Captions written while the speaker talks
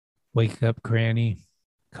Wake up, Cranny.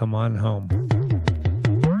 Come on home.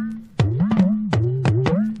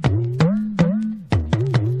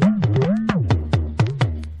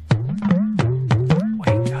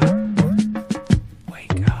 Wake up.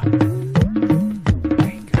 Wake up. Wake up.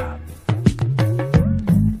 Wake up.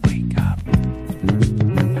 Wake up.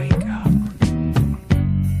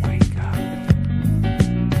 Wake up.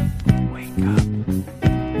 Wake up.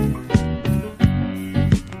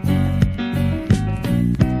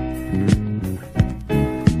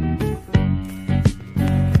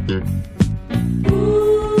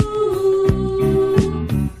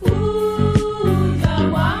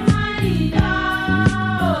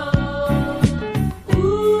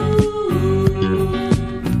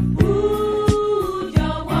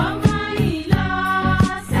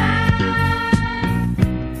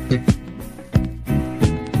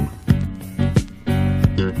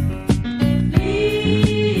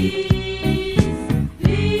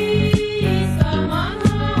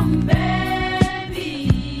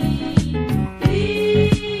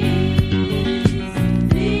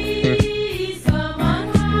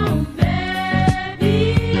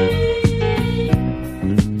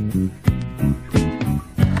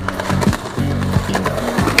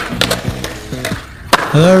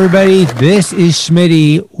 Hello, everybody. This is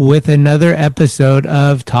Schmitty with another episode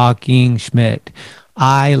of Talking Schmidt.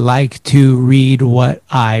 I like to read what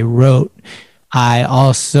I wrote. I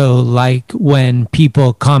also like when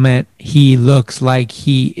people comment he looks like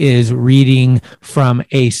he is reading from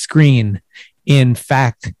a screen. In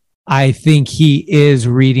fact, I think he is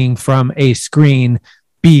reading from a screen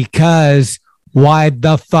because why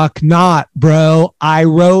the fuck not, bro? I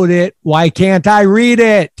wrote it. Why can't I read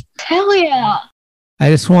it? Hell yeah. I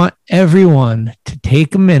just want everyone to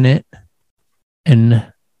take a minute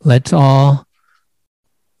and let's all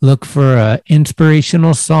look for an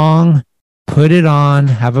inspirational song, put it on,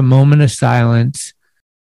 have a moment of silence,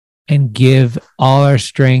 and give all our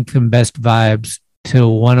strength and best vibes to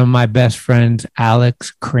one of my best friends, Alex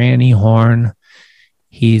Cranny Horn.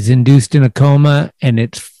 He's induced in a coma and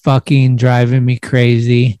it's fucking driving me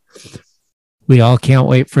crazy. We all can't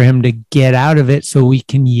wait for him to get out of it so we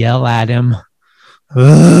can yell at him.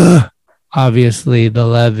 Obviously, the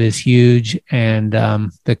love is huge and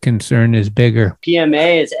the concern is bigger.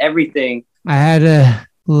 PMA is everything. I had a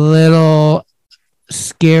little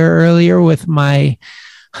scare earlier with my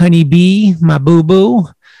honeybee, my boo-boo.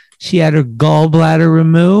 She had her gallbladder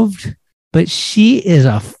removed, but she is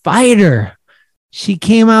a fighter. She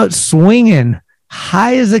came out swinging,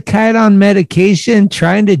 high as a kite on medication,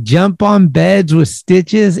 trying to jump on beds with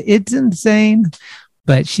stitches. It's insane.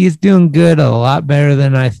 But she's doing good, a lot better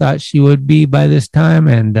than I thought she would be by this time.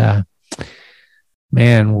 And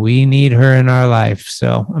man, we need her in our life.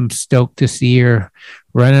 So I'm stoked to see her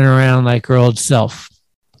running around like her old self.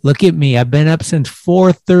 Look at me. I've been up since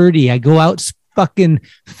 4:30. I go out fucking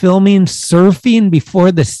filming surfing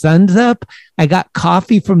before the sun's up. I got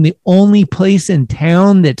coffee from the only place in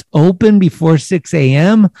town that's open before 6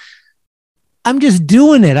 a.m. I'm just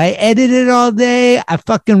doing it. I edited all day. I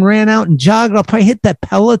fucking ran out and jogged. I'll probably hit that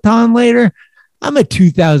Peloton later. I'm a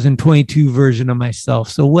 2022 version of myself.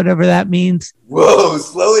 So whatever that means. Whoa,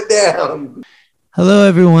 slow it down. Hello,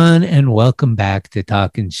 everyone, and welcome back to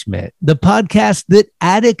Talking Schmidt, the podcast that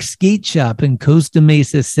Attic Skate Shop in Costa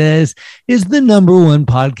Mesa says is the #1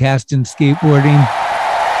 podcast in skateboarding.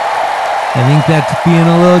 I think that's being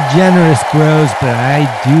a little generous, bros, but I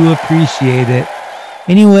do appreciate it.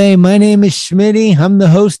 Anyway, my name is Schmitty. I'm the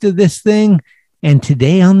host of this thing. And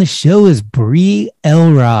today on the show is Brie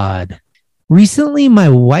Elrod. Recently, my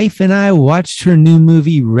wife and I watched her new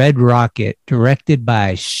movie, Red Rocket, directed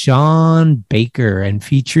by Sean Baker and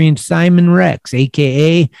featuring Simon Rex,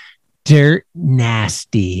 a.k.a. Dirt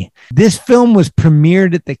Nasty. This film was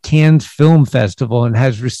premiered at the Cannes Film Festival and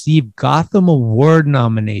has received Gotham Award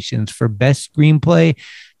nominations for Best Screenplay,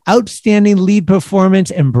 Outstanding Lead Performance,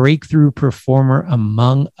 and Breakthrough Performer,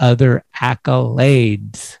 among other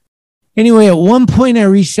accolades. Anyway, at one point I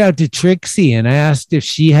reached out to Trixie and I asked if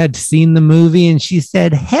she had seen the movie, and she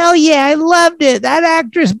said, "Hell yeah, I loved it. That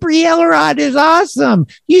actress Brie Elrod is awesome.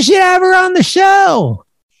 You should have her on the show."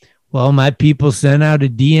 Well, my people sent out a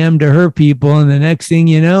DM to her people, and the next thing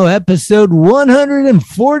you know, episode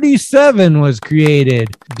 147 was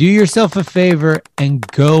created. Do yourself a favor and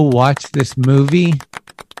go watch this movie,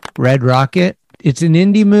 Red Rocket. It's an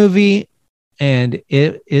indie movie and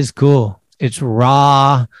it is cool. It's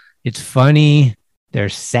raw. It's funny.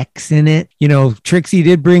 There's sex in it. You know, Trixie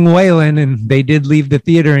did bring Waylon and they did leave the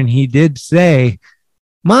theater and he did say,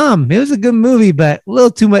 "Mom, it was a good movie, but a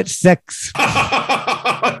little too much sex."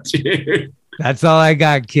 Dude. That's all I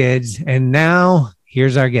got, kids. And now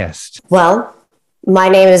here's our guest. Well, my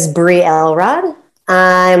name is Brie Elrod.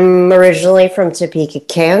 I'm originally from Topeka,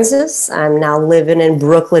 Kansas. I'm now living in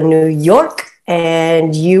Brooklyn, New York,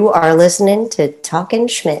 and you are listening to Talking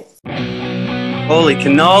Schmidt. Holy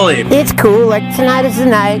cannoli. It's cool, like tonight is the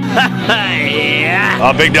night. Yeah.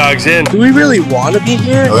 Oh, big dog's in. Do we really want to be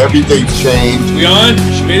here? So everything's changed. We on?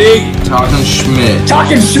 Schmitty? Talking Schmidt.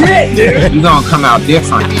 Talking Schmidt, dude. You're gonna come out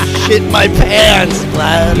different. Shit my pants,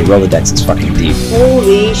 lad. Your Rolodex is fucking deep.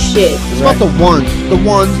 Holy shit. It's about the one.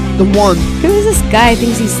 Who is this guy?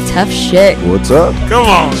 Thinks he's tough shit. What's up? Come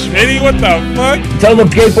on, Schmitty, what the fuck? Tell the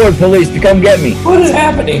skateboard police to come get me. What is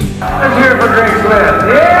happening? Let's hear it for Greg Swift.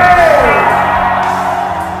 Yay!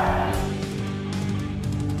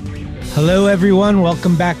 Hello, everyone.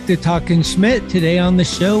 Welcome back to Talking Schmidt. Today on the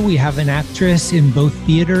show, we have an actress in both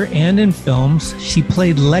theater and in films. She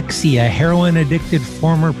played Lexi, a heroin-addicted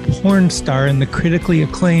former porn star in the critically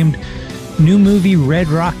acclaimed new movie Red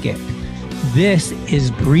Rocket. This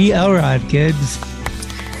is Brie Elrod, kids.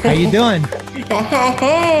 How you doing?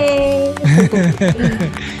 Hey.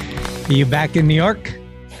 Are you back in New York?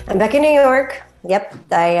 I'm back in New York. Yep.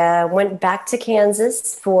 I went back to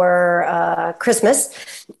Kansas for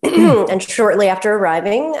Christmas. And shortly after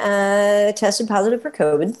arriving, tested positive for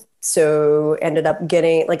COVID. So ended up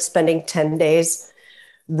spending 10 days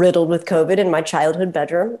riddled with COVID in my childhood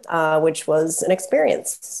bedroom, which was an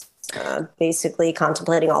experience. Basically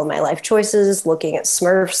contemplating all of my life choices, looking at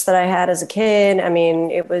Smurfs that I had as a kid. I mean,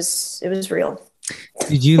 it was real.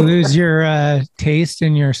 Did you lose your taste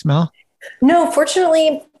and your smell? No,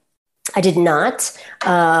 fortunately, I did not,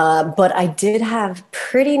 but I did have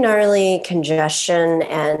pretty gnarly congestion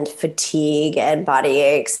and fatigue and body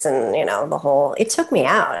aches and, it took me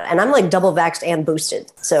out. And I'm like double vaxxed and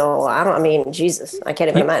boosted. So Jesus, I can't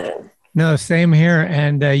even imagine. No, same here.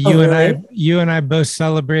 And you and I both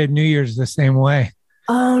celebrated New Year's the same way.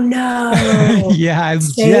 Oh no. Yeah,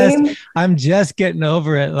 I'm just getting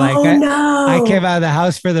over it. Like I came out of the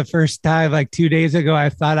house for the first time like 2 days ago. I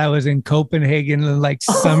thought I was in Copenhagen in like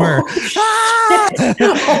summer.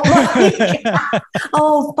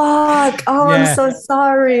 Oh fuck. Oh, yeah. I'm so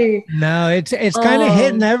sorry. No, it's kind of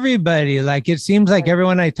hitting everybody. Like it seems like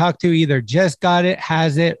everyone I talk to either just got it,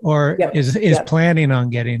 has it, or is planning on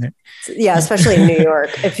getting it. Yeah, especially in New York.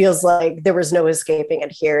 It feels like there was no escaping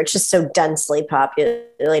it here. It's just so densely populated.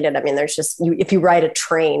 I mean, there's just if you ride a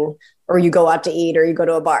train or you go out to eat or you go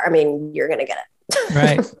to a bar, I mean, you're gonna get it.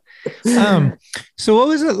 Right. So what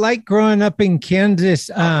was it like growing up in Kansas?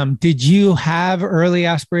 Did you have early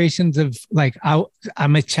aspirations of like,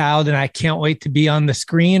 I'm a child and I can't wait to be on the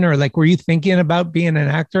screen? Or like, were you thinking about being an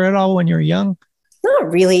actor at all when you were young?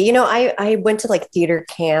 Not really. I went to like theater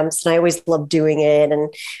camps and I always loved doing it.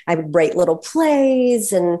 And I would write little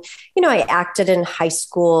plays and, I acted in high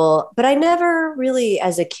school, but I never really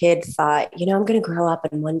as a kid thought, I'm going to grow up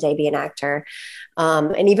and one day be an actor.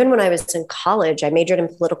 And even when I was in college, I majored in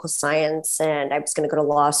political science and I was going to go to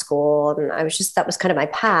law school. And that was kind of my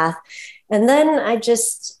path. And then I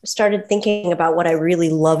just started thinking about what I really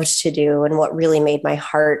loved to do and what really made my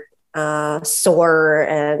heart soar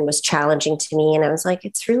and was challenging to me. And I was like,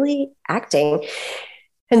 it's really acting.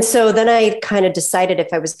 And so then I kind of decided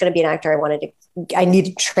if I was going to be an actor, I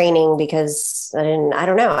needed training because I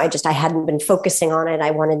don't know. I hadn't been focusing on it.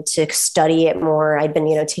 I wanted to study it more. I'd been,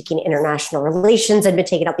 taking international relations. I'd been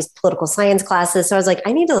taking up these political science classes. So I was like,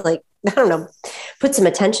 I need to put some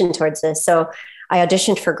attention towards this. So I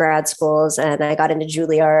auditioned for grad schools and I got into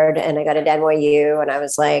Juilliard and I got into NYU and I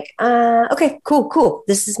was like, okay, cool.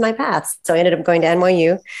 This is my path. So I ended up going to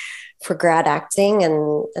NYU for grad acting.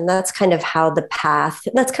 And that's kind of how the path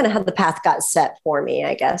got set for me,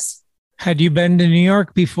 I guess. Had you been to New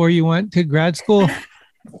York before you went to grad school?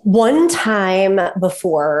 One time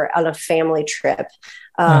before on a family trip.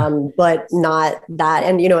 But not that.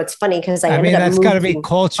 And, it's funny because that's got to be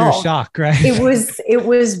culture shock, right? It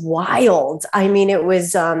was wild. I mean, it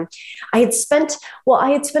was, I had spent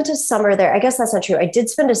a summer there. I guess that's not true. I did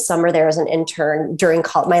spend a summer there as an intern during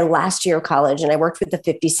my last year of college. And I worked with the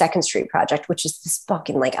 52nd Street Project, which is this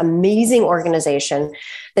fucking like amazing organization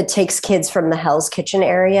that takes kids from the Hell's Kitchen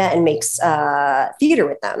area and makes theater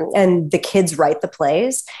with them. And the kids write the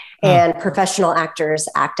plays. And professional actors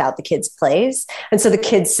act out the kids' plays. And so the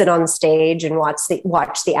kids sit on stage and watch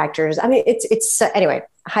the actors. I mean, it's anyway,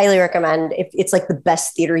 highly recommend. It's like the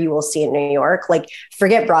best theater you will see in New York. Like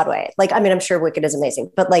forget Broadway. Like, I mean, I'm sure Wicked is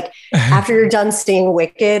amazing, but like after you're done seeing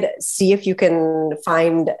Wicked, see if you can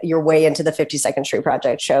find your way into the 52nd Street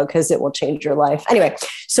Project show because it will change your life. Anyway,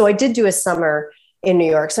 so I did do a summer in New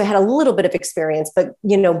York. So I had a little bit of experience, but,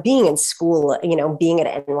 being in school, being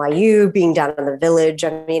at NYU, being down in the Village,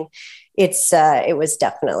 I mean, it was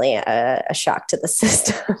definitely a shock to the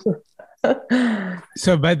system.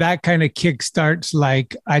 So, but that kind of kickstarts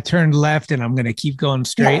like I turned left and I'm going to keep going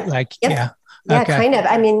straight. Like, yeah. Yeah, okay. kind of.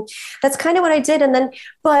 I mean, that's kind of what I did. And then,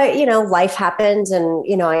 but, life happened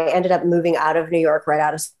and, I ended up moving out of New York right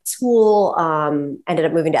out of school, ended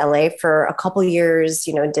up moving to LA for a couple years,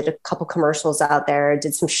 did a couple commercials out there,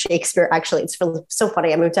 did some Shakespeare. Actually, it's so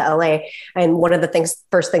funny. I moved to LA and one of the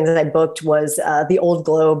first things that I booked was the Old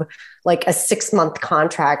Globe, like a 6-month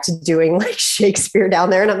contract doing like Shakespeare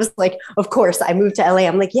down there. And I was like, of course, I moved to LA.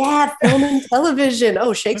 I'm like, yeah, film and television.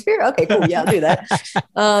 Oh, Shakespeare. Okay, cool. Yeah, I'll do that.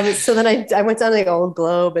 So then I went down to the Old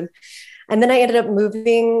Globe and then I ended up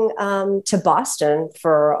moving to Boston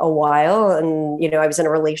for a while. And, I was in a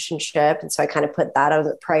relationship. And so I kind of put that as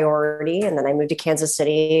a priority. And then I moved to Kansas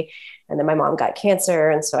City. And then my mom got cancer.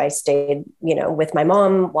 And so I stayed, with my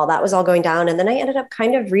mom while that was all going down. And then I ended up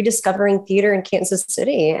kind of rediscovering theater in Kansas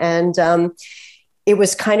City. And it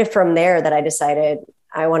was kind of from there that I decided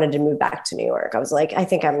I wanted to move back to New York. I was like, I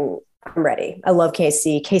think I'm ready. I love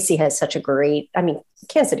KC. KC has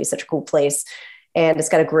Kansas City is such a cool place. And it's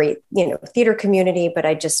got a great, theater community, but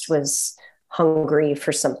I just was hungry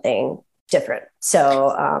for something different.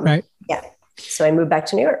 So, right. Yeah. So I moved back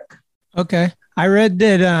to New York. Okay. I read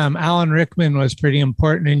that Alan Rickman was pretty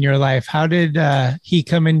important in your life. How did he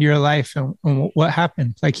come into your life and what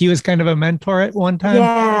happened? Like he was kind of a mentor at one time?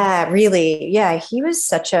 Yeah, really. Yeah, he was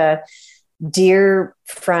such a dear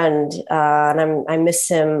friend and I miss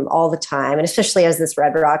him all the time. And especially as this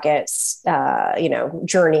Red Rockets,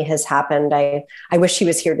 journey has happened, I wish he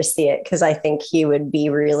was here to see it because I think he would be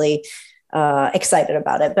really excited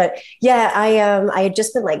about it. But yeah, I had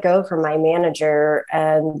just been let go from my manager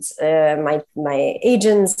and my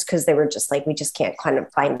agents because they were just like, we just can't kind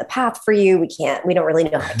of find the path for you. We don't really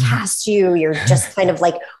know how to cast you. You're just kind of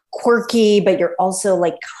like quirky, but you're also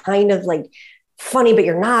like kind of like funny, but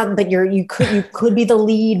you're not, but you could be the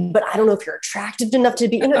lead, but I don't know if you're attractive enough to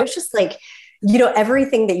be, it's just like,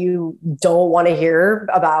 everything that you don't want to hear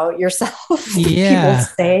about yourself. Yeah.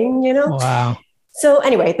 People saying, Wow. So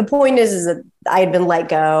anyway, the point is that I had been let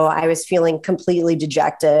go. I was feeling completely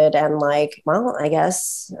dejected and like, well, I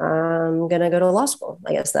guess I'm going to go to law school.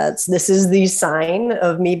 I guess this is the sign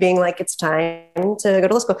of me being like, it's time to go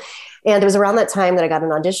to law school. And it was around that time that I got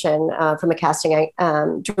an audition from a casting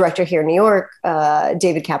director here in New York,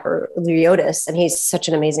 David Kaperliotis, and he's such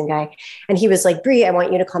an amazing guy. And he was like, Brie, I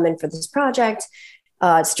want you to come in for this project.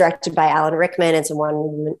 It's directed by Alan Rickman. It's a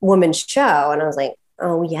one-woman show. And I was like,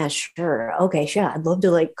 oh yeah, sure. Okay, sure. I'd love to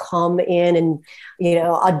like come in and,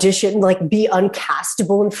 audition, like be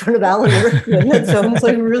uncastable in front of Alan Rickman. That sounds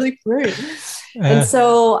like really great. And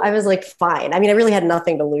so I was like, fine. I mean, I really had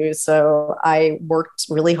nothing to lose. So I worked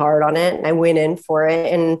really hard on it and I went in for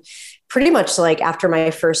it. And pretty much like after my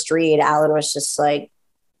first read, Alan was just like,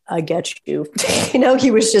 I get you. He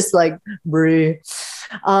was just like, Brie.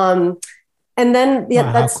 And then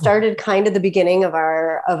that started kind of the beginning of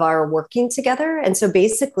our working together. And so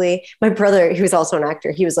basically my brother, he was also an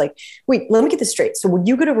actor, he was like, wait, let me get this straight. So when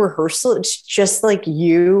you go to rehearsal, it's just like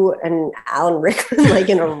you and Alan Rickman, like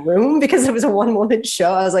in a room, because it was a one-woman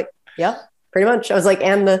show. I was like, yeah, pretty much. I was like,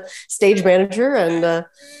 and the stage manager and,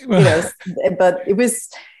 but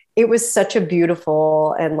it was such a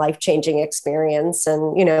beautiful and life-changing experience.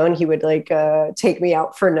 And, and he would like take me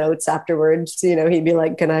out for notes afterwards. He'd be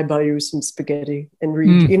like, can I buy you some spaghetti and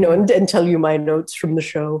read, and tell you my notes from the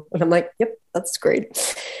show. And I'm like, yep, that's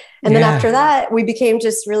great. And then after that, we became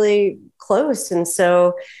just really close. And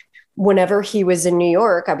so whenever he was in New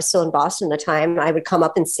York, I was still in Boston at the time, I would come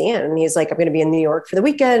up and see him. And he's like, I'm going to be in New York for the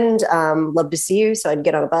weekend. Love to see you. So I'd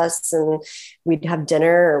get on a bus and we'd have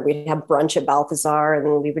dinner or we'd have brunch at Balthazar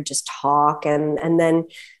and we would just talk. And then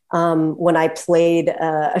when I played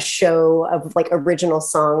a show of like original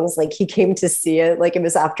songs, like he came to see it, like it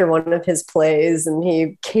was after one of his plays and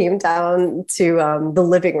he came down to the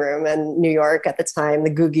living room in New York at the time, the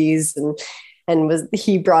Googies, and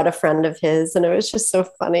he brought a friend of his, and it was just so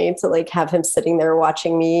funny to like have him sitting there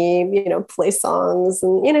watching me, play songs,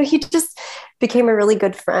 and he just became a really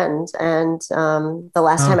good friend. And the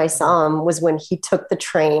last time I saw him was when he took the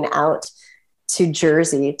train out to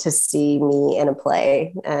Jersey to see me in a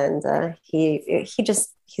play, and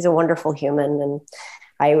he's a wonderful human, and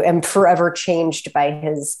I am forever changed by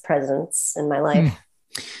his presence in my life.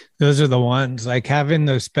 Those are the ones, like having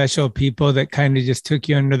those special people that kind of just took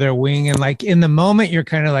you under their wing. And like in the moment, you're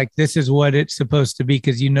kind of like, this is what it's supposed to be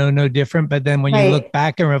because no different. But then when you look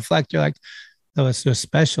back and reflect, you're like, that was so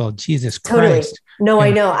special. Jesus Totally. Christ. No,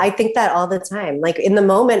 I know. I think that all the time. Like in the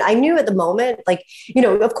moment, I knew at the moment, like,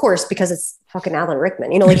 of course, because it's fucking Alan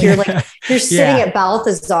Rickman, you're sitting at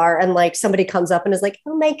Balthazar and like somebody comes up and is like,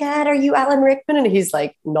 oh my God, are you Alan Rickman? And he's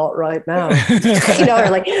like, not right now,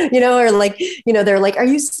 they're like, are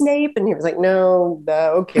you Snape? And he was like, no,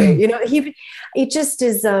 okay. He just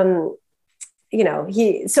is, so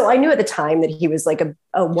I knew at the time that he was like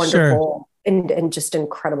a wonderful and just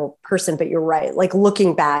incredible person, but you're right. Like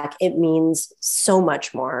looking back, it means so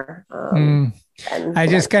much more. I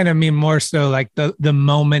just kind of mean more so like the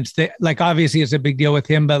moments that, like, obviously it's a big deal with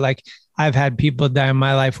him, but like I've had people die in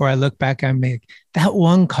my life where I look back, I'm like, that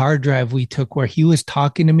one car drive we took where he was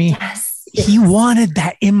talking to me. Yes. He wanted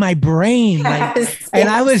that in my brain. And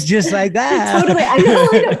I was just like that. Totally. I know.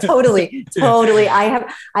 Totally. I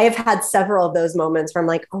have had several of those moments where I'm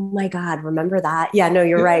like, oh my God, remember that? Yeah, no,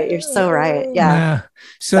 you're right. You're so right. Yeah.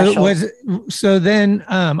 So then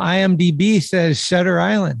IMDb says Shutter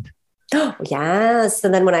Island. Oh, yes.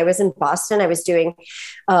 And then when I was in Boston, I was doing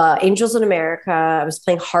Angels in America. I was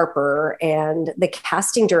playing Harper, and the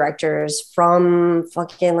casting directors from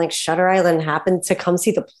fucking like Shutter Island happened to come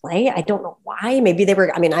see the play. I don't know why. Maybe they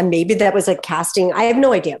were, maybe that was like casting. I have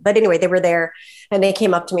no idea. But anyway, they were there and they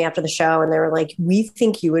came up to me after the show and they were like, we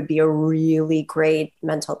think you would be a really great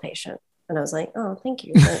mental patient. And I was like, oh, thank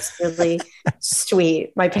you. That's really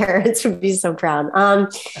sweet. My parents would be so proud.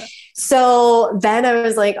 So then I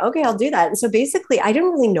was like, okay, I'll do that. And so basically I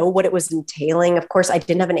didn't really know what it was entailing. Of course, I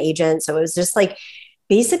didn't have an agent. So it was just like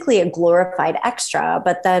basically a glorified extra.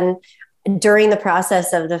 But then during the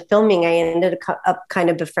process of the filming, I ended up kind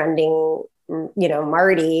of befriending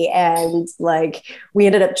Marty, and like we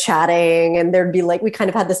ended up chatting, and there'd be like, we kind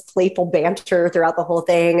of had this playful banter throughout the whole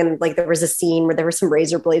thing. And like there was a scene where there were some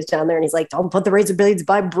razor blades down there and he's like, don't put the razor blades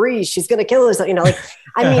by Bree, she's gonna kill us, he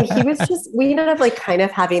was just, we ended up like kind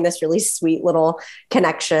of having this really sweet little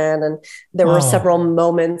connection. And there were several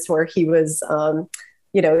moments where he was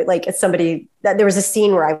there was a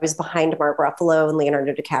scene where I was behind Mark Ruffalo and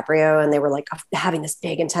Leonardo DiCaprio, and they were like having this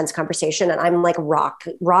big, intense conversation. And I'm like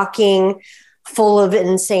rocking full of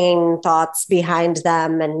insane thoughts behind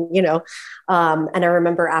them. And, and I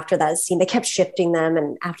remember after that scene, they kept shifting them.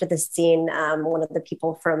 And after the scene, one of the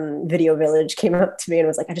people from Video Village came up to me and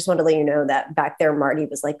was like, I just wanted to let you know that back there, Marty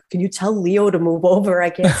was like, can you tell Leo to move over? I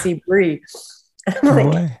can't see Bree. I'm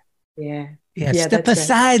like, yeah. Yeah, step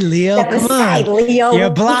aside, Leo. Step aside, Leo. You're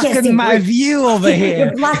blocking my view over here.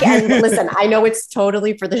 You're blocking. And listen, I know it's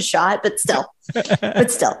totally for the shot, but still,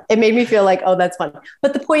 it made me feel like, oh, that's fun.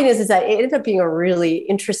 But the point is that it ended up being a really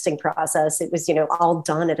interesting process. It was, all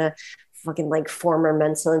done at a fucking like former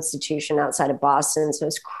mental institution outside of Boston. So it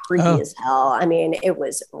was creepy as hell. It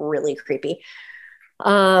was really creepy.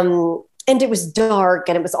 And it was dark,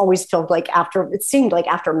 and it was always filmed it seemed like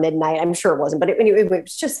after midnight. I'm sure it wasn't, but it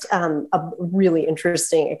was just a really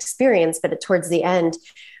interesting experience. But towards the end,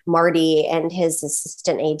 Marty and his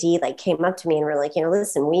assistant AD came up to me and were like,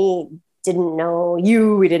 listen, we didn't know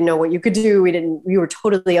you. We didn't know what you could do. We were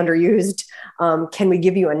totally underused. Can we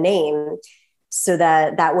give you a name so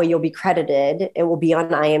that way you'll be credited? It will be on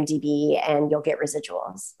IMDb and you'll get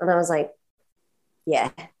residuals. And I was like,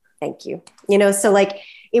 yeah, thank you. So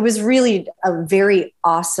it was really a very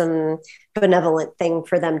awesome, benevolent thing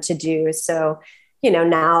for them to do. So,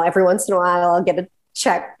 now every once in a while I'll get a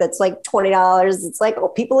check that's like $20. It's like, oh,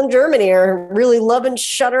 people in Germany are really loving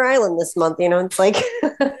Shutter Island this month. It's like,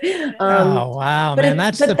 oh, wow, man,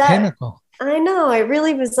 that's the pinnacle. I know. It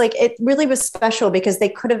really was special because they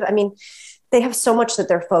could have, they have so much that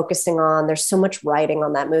they're focusing on. There's so much writing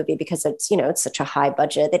on that movie because it's, it's such a high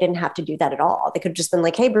budget. They didn't have to do that at all. They could have just been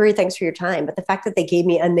like, hey, Bree, thanks for your time. But the fact that they gave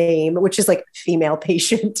me a name, which is like female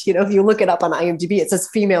patient, if you look it up on IMDb, it says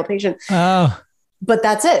female patient. Oh, but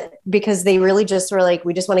that's it, because they really just were like,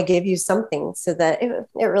 we just want to give you something. So that it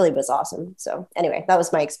really was awesome. So anyway, that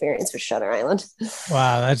was my experience with Shutter Island.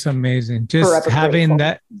 Wow, that's amazing. Just having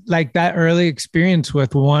that early experience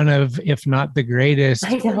with one of, if not the greatest,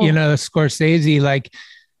 Scorsese,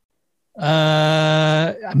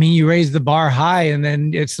 you raise the bar high, and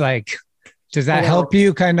then it's like, does that help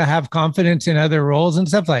you kind of have confidence in other roles and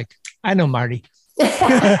stuff? Like, I know Marty.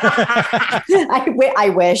 I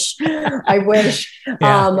wish. Yeah.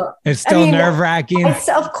 It's still nerve-wracking.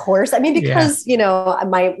 Of course. Because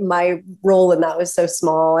my role in that was so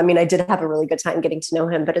small. I did have a really good time getting to know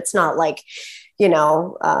him, but it's not like,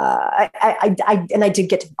 and I did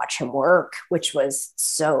get to watch him work, which was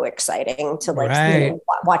so exciting to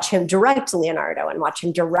watch him direct Leonardo and watch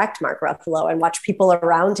him direct Mark Ruffalo and watch people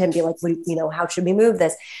around him be like, how should we move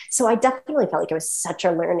this? So I definitely felt like it was such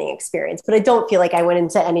a learning experience, but I don't feel like I went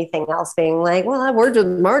into anything else being like, well, I worked with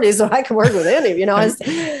Marty, so I can work with Andy, I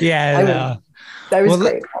was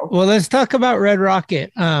grateful. Well, let's talk about Red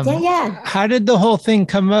Rocket. How did the whole thing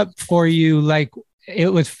come up for you? Like,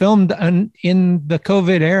 it was filmed in the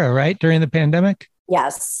COVID era, right? During the pandemic?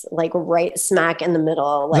 Yes. Like right smack in the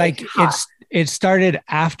middle. Like it started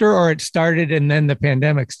after, or it started and then the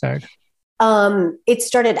pandemic started? It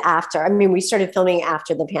started after. I mean, we started filming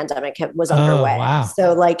after the pandemic was underway. Wow.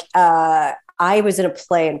 So I was in a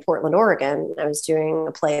play in Portland, Oregon. I was doing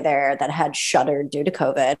a play there that had shuttered due to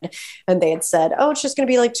COVID. And they had said, oh, it's just going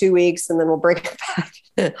to be like 2 weeks and then we'll bring it back.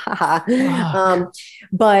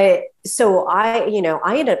 But so I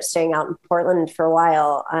ended up staying out in Portland for a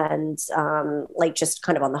while and just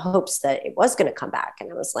kind of on the hopes that it was going to come back.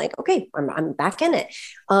 And I was like, okay, I'm back in it.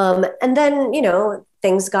 And then,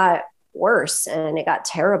 things got worse and it got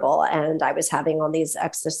terrible. And I was having all these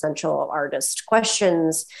existential artist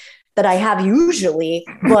questions that I have usually,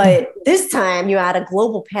 but this time you add a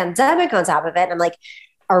global pandemic on top of it. And I'm like,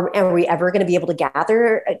 are we ever going to be able to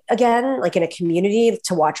gather again, like in a community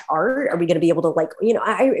to watch art? Are we going to be able to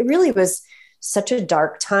it really was such a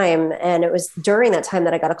dark time. And it was during that time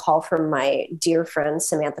that I got a call from my dear friend,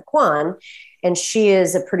 Samantha Kwan. And she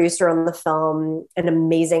is a producer on the film, an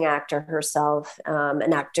amazing actor herself,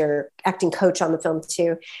 an acting coach on the film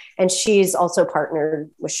too. And she's also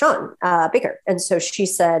partnered with Sean Baker. And so she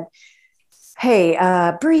said, hey,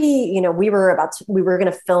 Bree, we were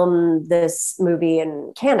going to film this movie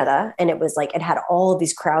in Canada. And it was like, it had all of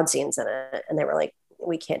these crowd scenes in it. And they were like,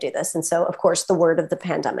 we can't do this. And so of course the word of the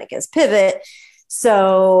pandemic is pivot.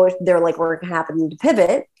 So they're like, we're happening to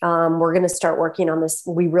pivot. We're going to start working on this.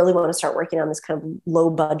 We really want to start working on this kind of low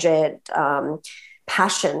budget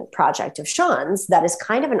passion project of Sean's that is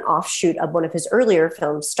kind of an offshoot of one of his earlier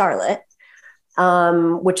films, Starlet,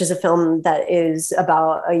 which is a film that is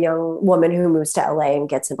about a young woman who moves to LA and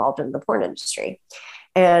gets involved in the porn industry.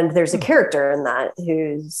 And there's a character in that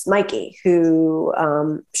who's Mikey, who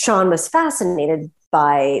Sean was fascinated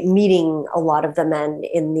by meeting a lot of the men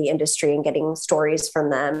in the industry and getting stories from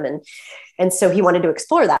them. And so he wanted to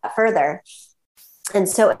explore that further. And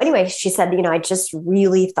so anyway, she said, I just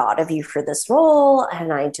really thought of you for this role.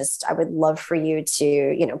 And I would love for you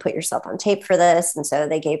to, put yourself on tape for this. And so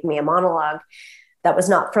they gave me a monologue that was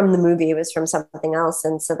not from the movie. It was from something else.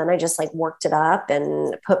 And so then I just worked it up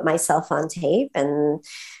and put myself on tape and,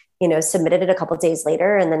 submitted it a couple of days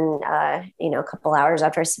later. And then, a couple hours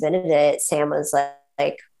after I submitted it, Sam was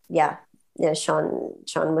like,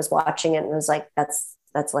 Sean was watching it and was like, that's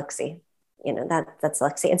Lexi, that's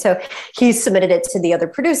Lexi. And so he submitted it to the other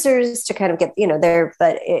producers to kind of get, there,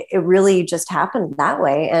 but it really just happened that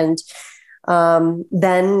way. And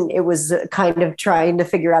then it was kind of trying to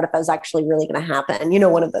figure out if that was actually really going to happen.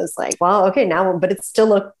 One of those well, okay, now, but it's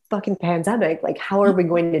still a fucking pandemic. How are we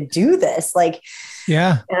going to do this?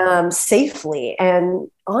 Safely. And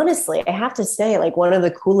honestly, I have to say, one of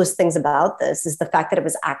the coolest things about this is the fact that it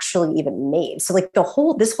was actually even made. So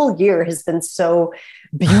this whole year has been so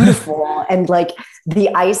beautiful and the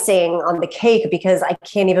icing on the cake, because I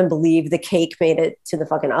can't even believe the cake made it to the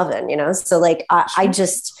fucking oven, So I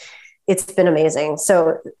just, it's been amazing.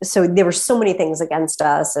 So there were so many things against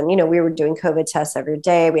us, and, we were doing COVID tests every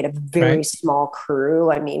day. We had a very small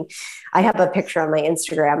crew. I mean, I have a picture on my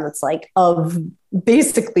Instagram that's of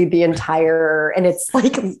basically the entire, and it's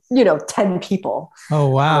 10 people. Oh,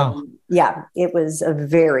 wow. Yeah. It was a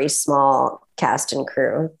very small cast and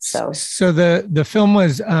crew. So the film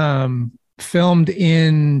was filmed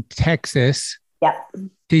in Texas. Yeah.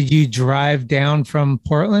 Did you drive down from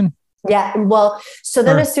Portland? Yeah. Well, so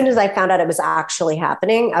then as soon as I found out it was actually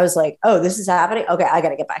happening, I was like, oh, this is happening. Okay. I got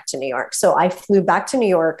to get back to New York. So I flew back to New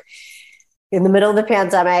York in the middle of the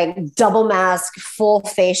pandemic, double mask, full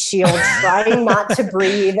face shield, trying not to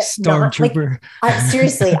breathe. Stormtrooper.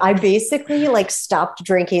 Seriously, I basically stopped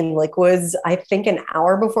drinking liquids, I think an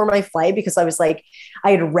hour before my flight, because I was I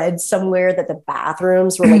had read somewhere that the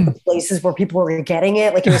bathrooms were the places where people were getting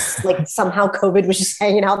it. It was somehow COVID was just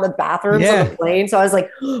hanging out in the bathrooms on the plane. So I was like,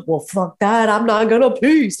 well, fuck that. I'm not going to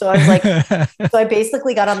pee. So I was so I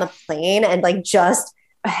basically got on the plane and just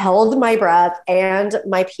held my breath and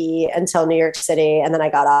my pee until New York City. And then I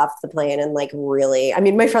got off the plane and like really, I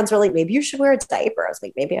mean, my friends were like, maybe you should wear a diaper. I was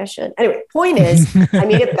like, maybe I should. Anyway, point is, I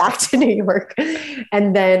made it back to New York.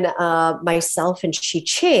 And then myself and Shi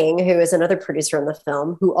Ching, who is another producer in the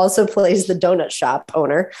film, who also plays the donut shop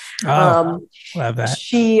owner. Love that.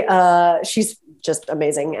 She's just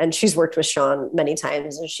amazing. And she's worked with Sean many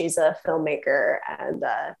times, and she's a filmmaker, and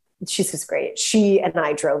she's just great. She and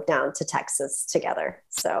I drove down to Texas together.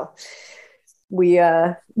 So we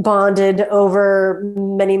bonded over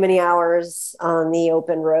many, many hours on the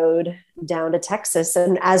open road down to Texas.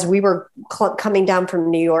 And as we were coming down from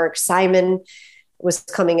New York, Simon was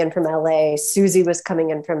coming in from LA, Susie was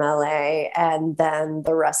coming in from LA, and then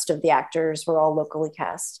the rest of the actors were all locally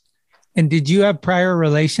cast. And did you have prior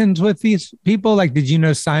relations with these people? Like, did you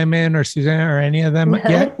know Simon or Suzanne or any of them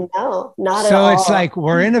yet? No, not at all. So it's like,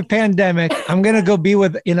 we're in a pandemic. I'm going to go be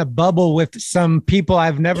in a bubble with some people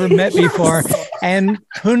I've never met before. And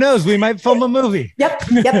who knows, we might film a movie. Yep.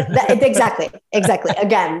 Exactly.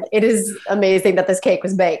 Again, it is amazing that this cake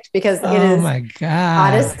was baked, because it is. Oh my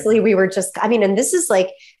God. Honestly, we were just, and this is like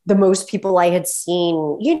the most people I had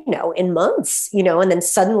seen, in months, and then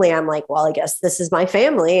suddenly I'm like, well, I guess this is my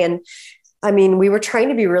family. And I mean, we were trying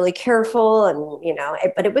to be really careful, and,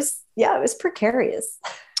 but it was precarious.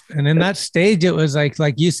 And in that stage, it was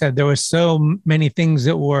like you said, there was so many things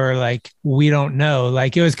that were like, we don't know.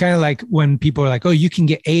 Like, it was kind of like when people were like, oh, you can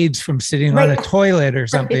get AIDS from sitting on a toilet or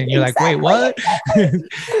something. You're Exactly. like, wait,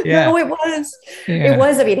 what? Yeah. No, it was. Yeah. It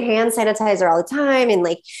was. I mean, hand sanitizer all the time. And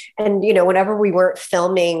whenever we weren't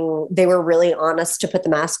filming, they were really honest to put the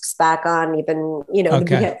masks back on, even,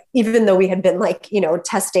 even though we had been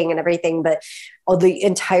testing and everything, but the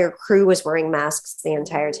entire crew was wearing masks the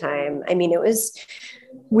entire time. I mean,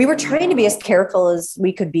 we were trying to be as careful as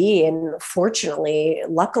we could be. And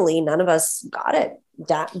luckily, none of us got it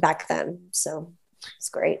back then. So it's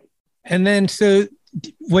great. And then, so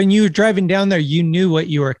when you were driving down there, you knew what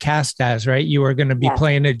you were cast as, right? You were going to be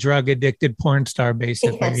playing a drug addicted porn star,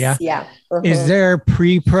 basically. Yes, yeah. Uh-huh. Is there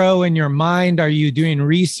pre-pro in your mind? Are you doing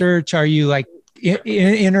research? Are you like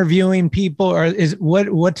interviewing people, or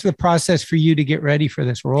what's the process for you to get ready for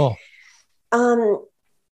this role?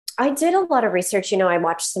 I did a lot of research. I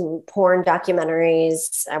watched some porn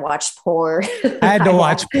documentaries. I watched porn. I had to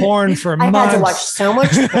watch porn for months. I had to watch so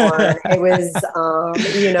much porn. It was,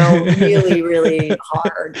 really, really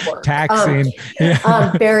hard work. Taxing.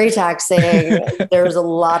 Very taxing. There's a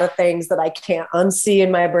lot of things that I can't unsee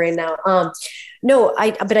in my brain now.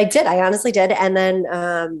 But I did. I honestly did. And then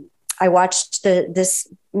I watched this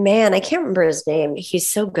man, I can't remember his name. He's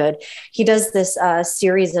so good. He does this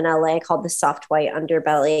series in LA called The Soft White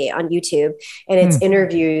Underbelly on YouTube. And it's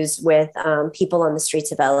interviews with people on the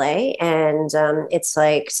streets of LA. And it's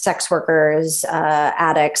like sex workers,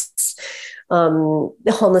 addicts,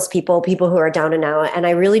 homeless people who are down and out. And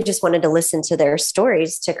I really just wanted to listen to their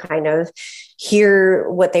stories to kind of hear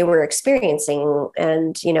what they were experiencing,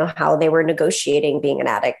 and, how they were negotiating being an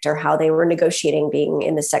addict, or how they were negotiating being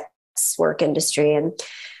in the sex work industry. And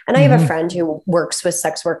I have a friend who works with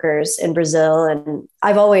sex workers in Brazil, and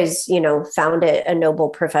I've always, found it a noble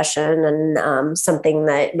profession, and something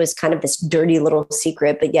that was kind of this dirty little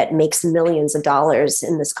secret, but yet makes millions of dollars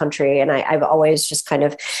in this country. And I've always just kind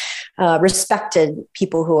of respected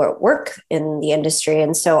people who work in the industry.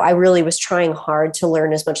 And so I really was trying hard to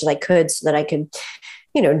learn as much as I could, so that I could,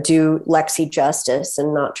 do Lexi justice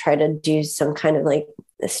and not try to do some kind of like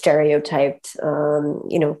stereotyped,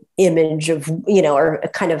 image of, or a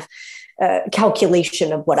kind of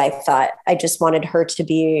calculation of what I thought. I just wanted her to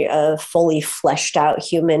be a fully fleshed out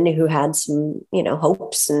human who had some,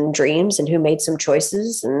 hopes and dreams, and who made some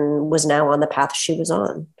choices and was now on the path she was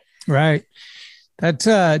on. Right. That's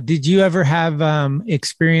did you ever have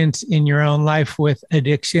experience in your own life with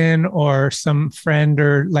addiction, or some friend,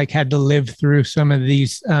 or like had to live through some of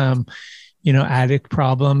these addict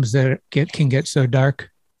problems that can get so dark?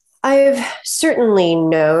 I've certainly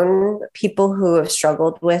known people who have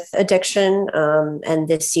struggled with addiction. And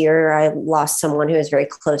this year I lost someone who is very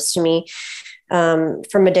close to me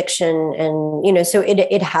from addiction. And, so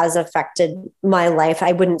it has affected my life.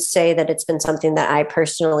 I wouldn't say that it's been something that I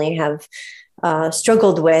personally have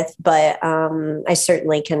struggled with, but I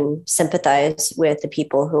certainly can sympathize with the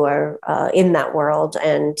people who are in that world.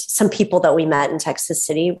 And some people that we met in Texas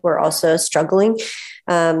City were also struggling.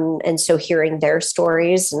 And so hearing their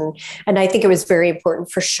stories, and I think it was very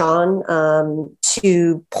important for Sean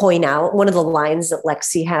to point out one of the lines that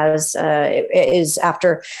Lexi has is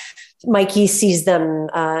after Mikey sees them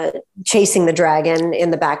chasing the dragon in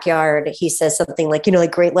the backyard. He says something like,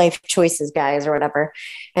 like great life choices, guys, or whatever.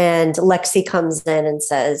 And Lexi comes in and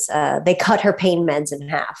says, they cut her pain meds in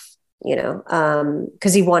half,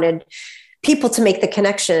 because he wanted people to make the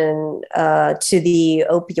connection to the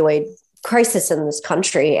opioid crisis in this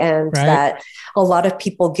country, and that a lot of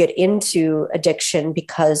people get into addiction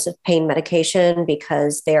because of pain medication,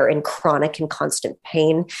 because they're in chronic and constant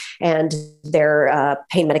pain, and their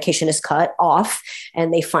pain medication is cut off,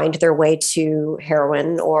 and they find their way to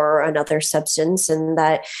heroin or another substance, and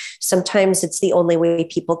that sometimes it's the only way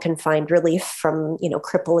people can find relief from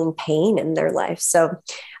crippling pain in their life. So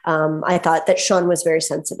I thought that Sean was very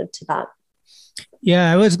sensitive to that.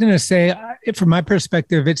 Yeah, I was going to say, from my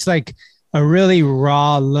perspective, it's like a really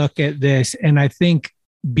raw look at this. And I think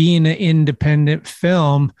being an independent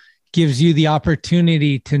film gives you the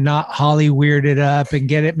opportunity to not Hollywood it up and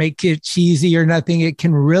make it cheesy or nothing. It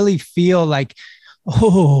can really feel like,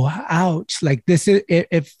 oh, ouch. Like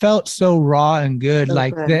it felt so raw and good. So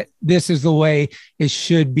like good. That this is the way it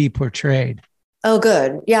should be portrayed. Oh,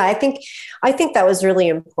 good. Yeah, I think that was really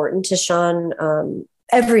important to Sean.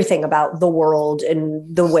 Everything about the world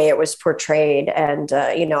and the way it was portrayed. And,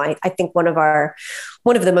 I think one of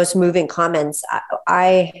the most moving comments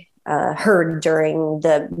I heard during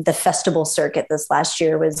the festival circuit this last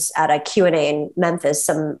year was at a Q&A in Memphis.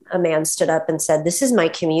 A man stood up and said, "This is my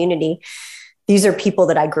community. These are people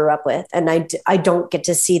that I grew up with, and I don't get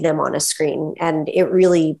to see them on a screen." And it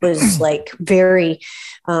really was like very,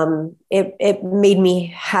 it made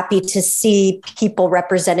me happy to see people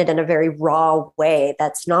represented in a very raw way.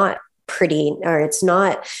 That's not pretty, or it's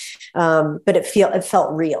not, but it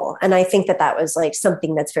felt real. And I think that was like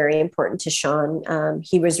something that's very important to Sean.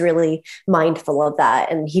 He was really mindful of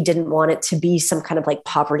that, and he didn't want it to be some kind of like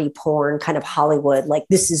poverty porn kind of Hollywood. Like,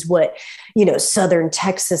 this is what, Southern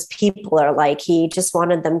Texas people are like. He just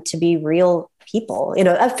wanted them to be real people,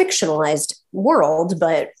 a fictionalized world,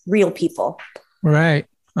 but real people. Right.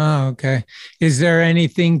 Oh, okay. Is there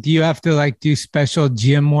anything, do you have to do special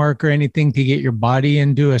gym work or anything to get your body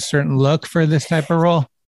into a certain look for this type of role?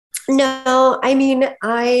 No, I mean,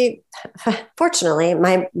 fortunately,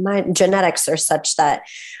 my genetics are such that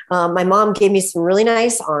my mom gave me some really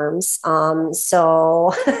nice arms. But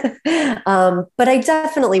I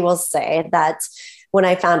definitely will say that when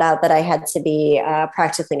I found out that I had to be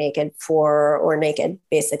practically naked naked,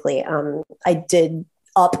 basically, I did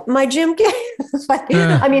up my gym game.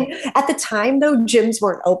 I mean, at the time though, gyms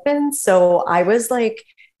weren't open. So I was like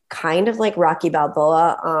kind of like Rocky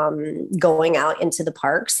Balboa, going out into the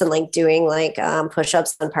parks and like doing like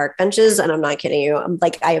push-ups on park benches. And I'm not kidding you.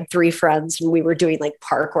 I have 3 friends and we were doing like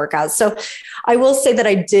park workouts. So I will say that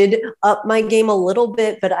I did up my game a little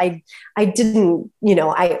bit, but I didn't,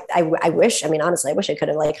 I wish, honestly, I wish I could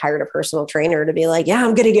have like hired a personal trainer to be like, yeah,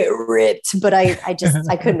 I'm going to get ripped, but I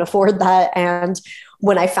couldn't afford that. And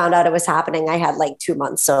when I found out it was happening, I had like 2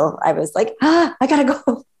 months. So I was like, I gotta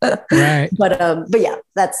go. Right. But yeah,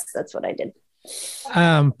 that's what I did.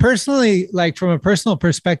 Personally, like from a personal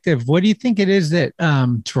perspective, what do you think it is that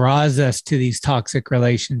draws us to these toxic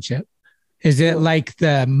relationships? Is it like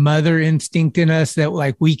the mother instinct in us that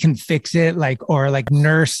like we can fix it, or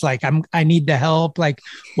nurse, I need to help? Like,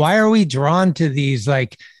 why are we drawn to these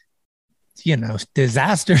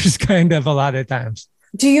disasters kind of a lot of times?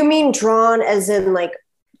 Do you mean drawn as in like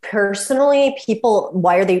personally people,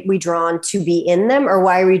 why are we drawn to be in them, or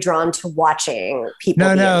why are we drawn to watching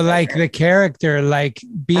people? No, like the character, like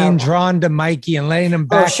being drawn to Mikey and letting him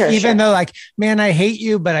back, even though like, man, I hate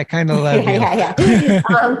you, but I kind of love you. Yeah.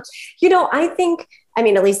 I think,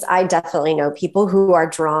 at least I definitely know people who are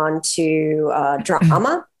drawn to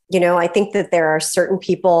drama. I think that there are certain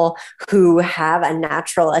people who have a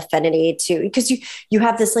natural affinity to, because you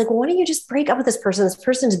have this like, why don't you just break up with this person? This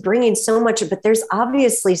person's bringing so much, but there's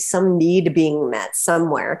obviously some need being met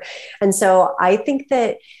somewhere. And so I think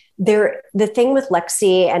that the thing with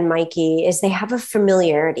Lexi and Mikey is they have a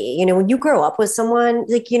familiarity. When you grow up with someone,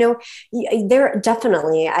 they're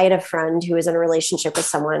definitely, I had a friend who was in a relationship with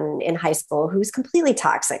someone in high school who was completely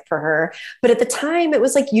toxic for her. But at the time it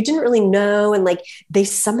was like, you didn't really know. And like, they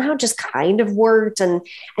somehow just kind of worked. And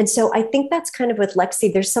so I think that's kind of with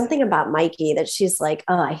Lexi, there's something about Mikey that she's like,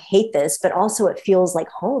 oh, I hate this, but also it feels like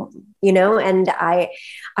home, and I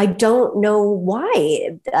don't know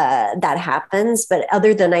why that happens, but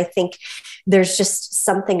other than I I think there's just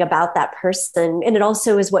something about that person. And it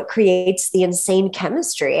also is what creates the insane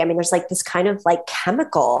chemistry. I mean, there's like this kind of like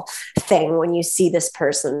chemical thing when you see this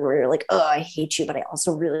person where you're like, oh, I hate you, but I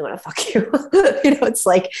also really want to fuck you. It's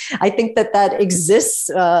like, I think that exists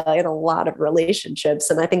in a lot of relationships.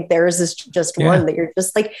 And I think theirs is just one that you're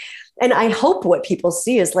just like, and I hope what people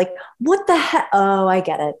see is like, what the heck? Oh, I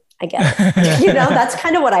get it. That's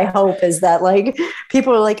kind of what I hope, is that like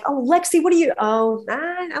people are like, oh, Lexi, what are you? Oh,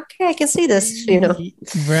 okay, I can see this,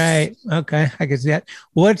 Right. Okay. I can see that.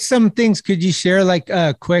 What some things could you share, like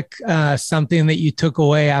a quick something that you took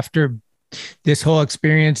away after this whole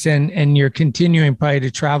experience, and you're continuing probably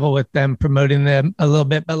to travel with them, promoting them a little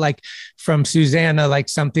bit, but like from Susanna, like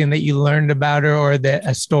something that you learned about her, or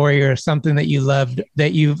a story or something that you loved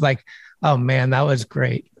that you've like, oh man, that was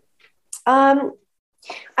great.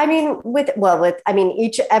 I mean,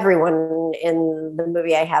 everyone in the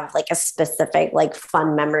movie, I have like a specific, like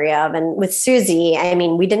fun memory of. And with Susie, I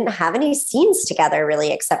mean, we didn't have any scenes together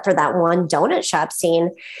really, except for that one donut shop scene.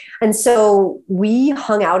 And so we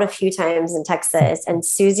hung out a few times in Texas, and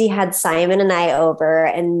Susie had Simon and I over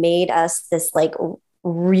and made us this like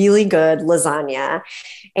really good lasagna,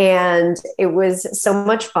 and it was so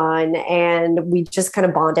much fun. And we just kind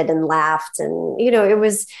of bonded and laughed. And, it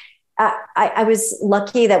was, I was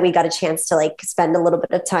lucky that we got a chance to like spend a little bit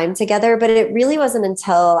of time together, but it really wasn't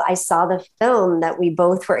until I saw the film that we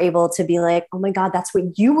both were able to be like, oh my God, that's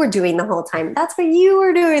what you were doing the whole time. That's what you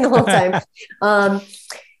were doing the whole time.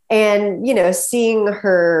 And, seeing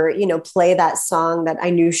her, play that song that I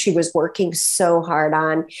knew she was working so hard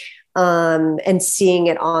on, and seeing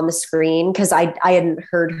it on the screen, because I hadn't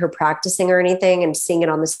heard her practicing or anything, and seeing it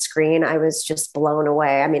on the screen, I was just blown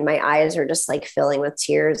away. I mean, my eyes are just like filling with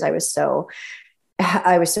tears. I was so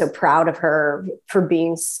proud of her for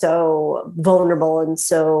being so vulnerable, and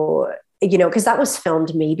so, because that was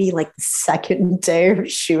filmed maybe like the second day of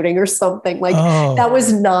shooting or something. Like that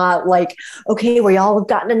was not like, okay, we all have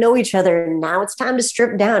gotten to know each other and now it's time to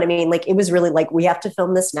strip down. I mean, like it was really like, we have to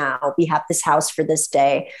film this now. We have this house for this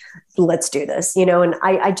day. Let's do this, and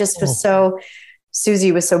I just was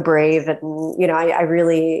Susie was so brave, and, I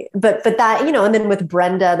really, but that, and then with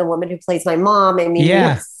Brenda, the woman who plays my mom, I mean, we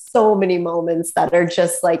have so many moments that are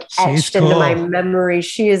just like etched into my memory.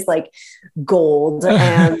 She is like gold.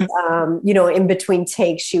 And, in between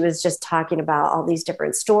takes, she was just talking about all these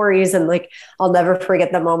different stories. And like, I'll never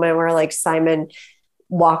forget the moment where like Simon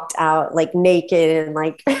walked out like naked, and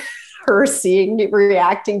like her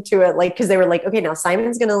reacting to it, like, because they were like, okay, now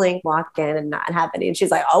Simon's gonna like walk in and not have any, and she's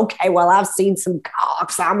like, okay, well, I've seen some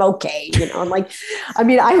cocks, I'm okay, and like, I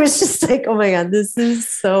mean, I was just like, oh my God, this is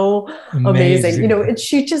so amazing. And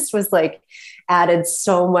she just was like added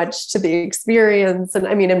so much to the experience. And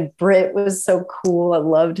I mean, and Britt was so cool. I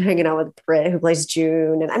loved hanging out with Britt, who plays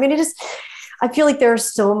June. And I mean, I feel like there are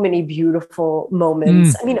so many beautiful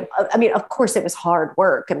moments. I mean, of course it was hard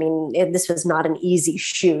work. I mean, this was not an easy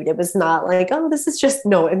shoot. It was not like, oh, this is just,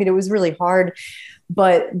 no, I mean, it was really hard,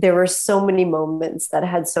 but there were so many moments that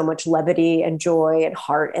had so much levity and joy and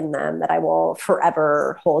heart in them that I will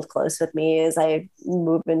forever hold close with me as I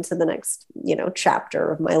move into the next,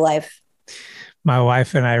 chapter of my life. My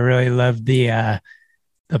wife and I really loved the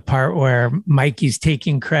part where Mikey's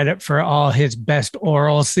taking credit for all his best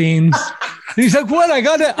oral scenes. He's like, what? I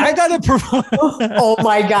gotta perform. Oh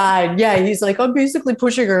my God. Yeah. He's like, I'm basically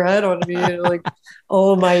pushing her head on me. Like,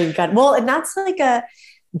 oh my God. Well, and that's like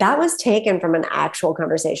that was taken from an actual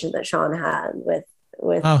conversation that Sean had with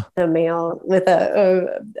the male, with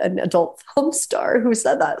an adult film star who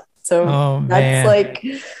said that. So that's like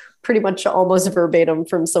pretty much almost verbatim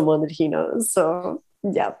from someone that he knows. So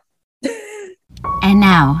yeah. And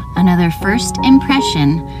now, another first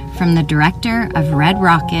impression from the director of Red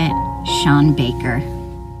Rocket, Sean Baker.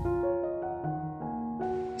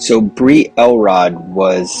 So Brie Elrod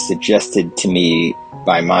was suggested to me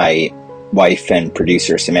by my wife and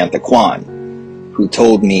producer Samantha Kwan, who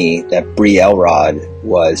told me that Brie Elrod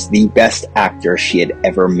was the best actor she had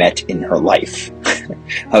ever met in her life.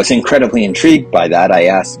 I was incredibly intrigued by that. I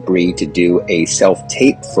asked Brie to do a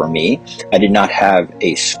self-tape for me. I did not have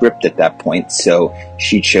a script at that point, so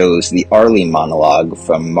she chose the Arlie monologue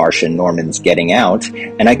from Marsha Norman's Getting Out,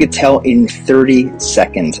 and I could tell in 30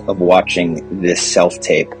 seconds of watching this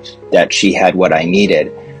self-tape that she had what I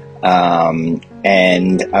needed.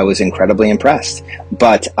 And I was incredibly impressed.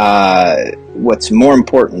 But what's more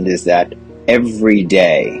important is that every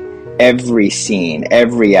day, every scene,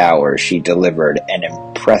 every hour she delivered and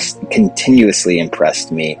continuously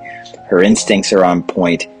impressed me. Her instincts are on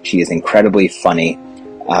point. She is incredibly funny.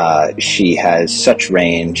 She has such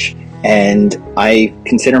range. And I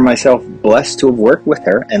consider myself blessed to have worked with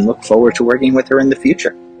her and look forward to working with her in the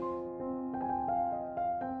future.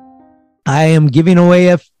 I am giving away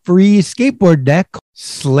a free skateboard deck,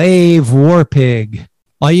 Slave Warpig.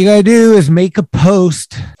 All you got to do is make a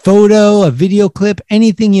post, photo, a video clip,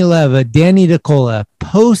 anything you love, a Danny DeCola.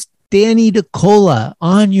 Post Danny DeCola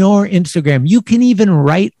on your Instagram. You can even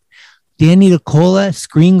write Danny DeCola,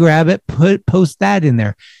 screen grab it, post that in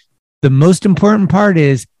there. The most important part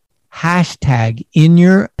is hashtag in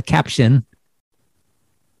your caption,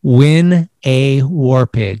 win a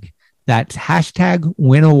Warpig. That's hashtag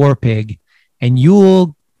win a Warpig, and you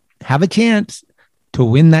will have a chance to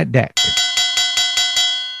win that deck.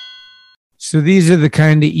 So these are the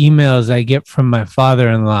kind of emails I get from my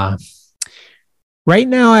father-in-law. Right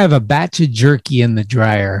now, I have a batch of jerky in the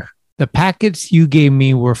dryer. The packets you gave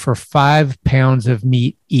me were for 5 pounds of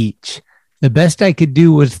meat each. The best I could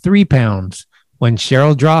do was 3 pounds. When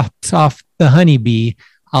Cheryl drops off the honeybee,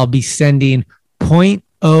 I'll be sending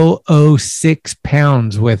 0.006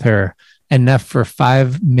 pounds with her, enough for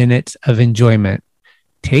 5 minutes of enjoyment.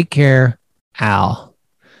 Take care, Al.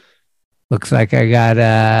 Looks like I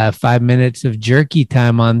got 5 minutes of jerky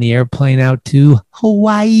time on the airplane out to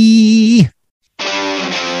Hawaii.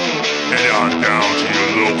 Head on down to your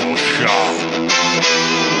local shop.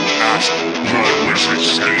 Ask Blood Wizard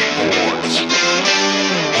Skateboards.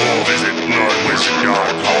 Or visit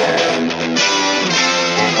bloodwizard.com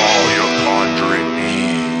for all your conjuring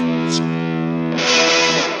needs.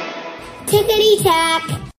 Tickety-tack.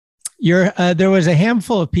 There was a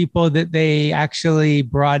handful of people that they actually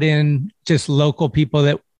brought in, just local people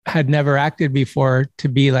that had never acted before, to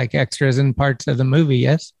be like extras in parts of the movie.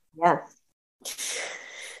 Yes. Yeah.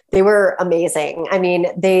 They were amazing. I mean,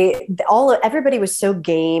 everybody was so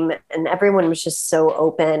game, and everyone was just so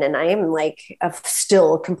open. And I am like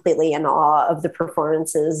still completely in awe of the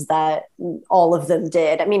performances that all of them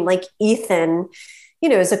did. I mean, like Ethan,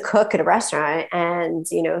 is a cook at a restaurant, and,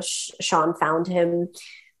 Sean found him,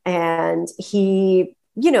 and he,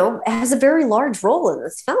 has a very large role in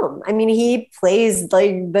this film. I mean, he plays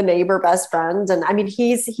like the neighbor best friend. And I mean,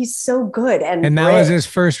 he's so good. And that was his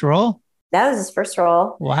first role? That was his first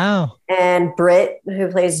role. Wow. And Britt, who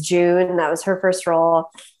plays June, that was her first role.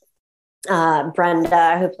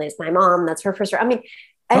 Brenda, who plays my mom, that's her first role. I mean,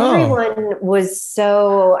 everyone was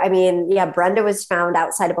so, Brenda was found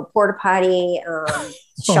outside of a porta potty.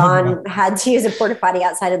 Sean had to use a porta potty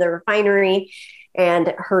outside of the refinery,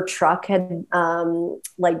 and her truck had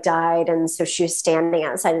died. And so she was standing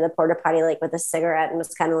outside of the porta potty, like with a cigarette, and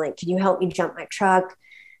was kind of like, can you help me jump my truck?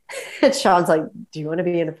 And Sean's like, do you want to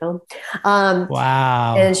be in a film?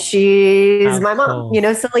 Wow. And she's my mom,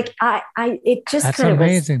 so like, it just That's kind of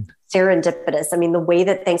amazing. Was serendipitous. I mean, the way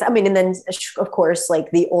that things, and then of course,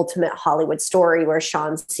 like the ultimate Hollywood story where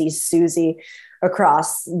Sean sees Susie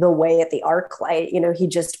across the way at the ArcLight. He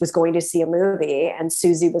just was going to see a movie, and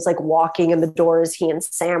Susie was like walking in the door as he and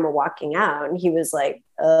Sam were walking out. And he was like,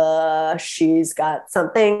 she's got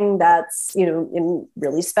something that's,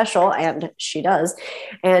 really special. And she does.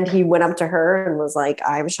 And he went up to her and was like,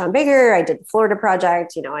 I'm Sean Baker. I did the Florida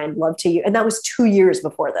Project. I'd love to you. And that was 2 years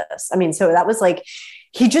before this. I mean, so that was like,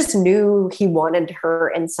 he just knew he wanted her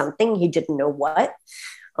in something. He didn't know what.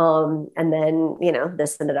 And then,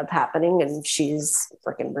 this ended up happening, and she's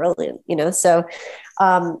freaking brilliant, so,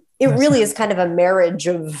 it really is kind of a marriage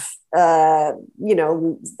of,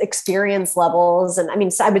 experience levels. And I mean,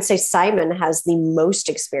 I would say Simon has the most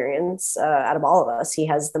experience, out of all of us. He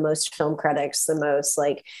has the most film credits, the most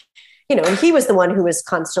and he was the one who was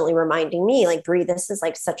constantly reminding me, like, Brie, this is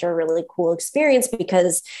like such a really cool experience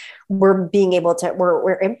because we're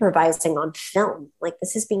improvising on film. Like,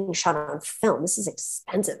 this is being shot on film. This is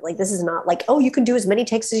expensive. Like, this is not like, oh, you can do as many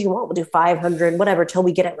takes as you want. We'll do 500, whatever, till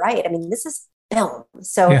we get it right. I mean, this is film.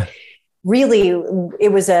 So really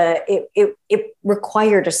it was it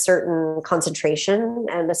required a certain concentration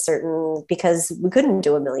and because we couldn't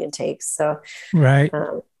do a million takes. So, right.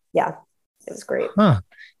 It was great. Huh.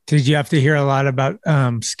 Did you have to hear a lot about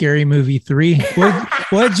Scary Movie 3?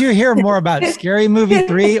 What'd you hear more about, Scary Movie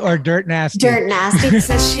 3 or Dirt Nasty? Dirt Nasty.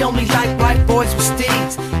 Says she only like white boys with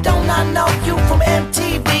steeds. Don't I know you from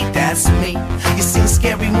MTV? That's me. You seen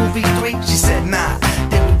Scary Movie 3? She said, nah.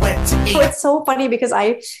 Then we went to it's so funny because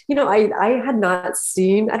I had not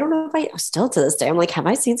seen, I don't know if I still to this day, I'm like, have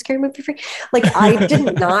I seen Scary Movie 3? Like, I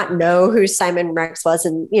did not know who Simon Rex was.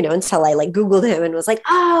 And, until I like Googled him and was like,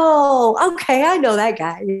 oh, okay, I know that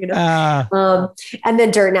guy, and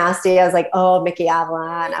then Dirt Nasty, I was like, oh, Mickey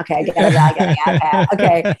Avalon. Okay, I get it.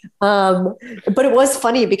 Okay. But it was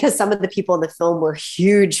funny because some of the people in the film were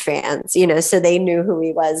huge fans, so they knew who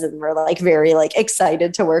he was and were like very like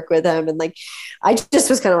excited to work with him. And like, I just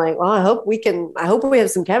was kind of like, well, I hope we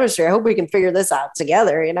have some chemistry. I hope we can figure this out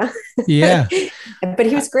together, Yeah. But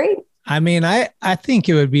he was great. I mean, I think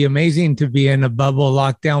it would be amazing to be in a bubble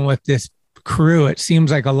lockdown with this crew. It seems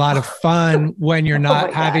like a lot of fun when you're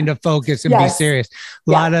not having to focus and be serious.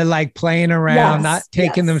 A lot of like playing around, not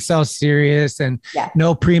taking themselves serious, and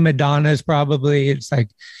no prima donnas probably. It's like,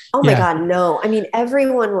 oh my God, no. I mean,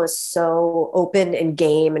 everyone was so open and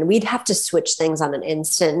game, and we'd have to switch things on an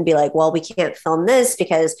instant and be like, well, we can't film this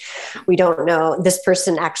because we don't know. This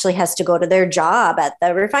person actually has to go to their job at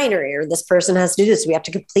the refinery, or this person has to do this. We have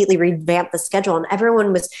to completely revamp the schedule. And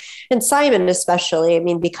everyone was, and Simon especially, I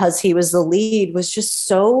mean, because he was the lead, was just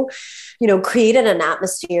so, created an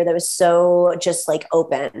atmosphere that was so just like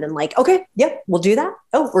open and like, okay, yep, we'll do that.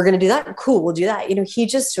 Oh, we're going to do that. Cool. We'll do that. He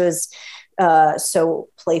just was so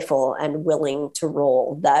playful and willing to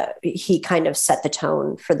roll that he kind of set the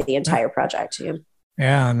tone for the entire project.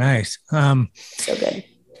 Yeah. Nice. So good.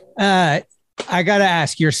 I got to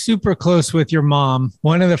ask, you're super close with your mom.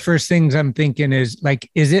 One of the first things I'm thinking is like,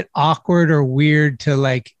 is it awkward or weird to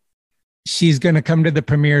like, she's going to come to the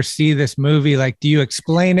premiere, see this movie? Like, do you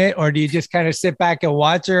explain it, or do you just kind of sit back and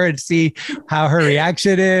watch her and see how her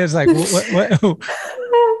reaction is? Like, what?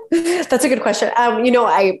 That's a good question.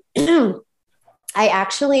 I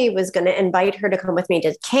actually was going to invite her to come with me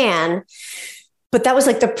to Cannes, but that was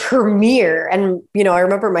like the premiere. And, I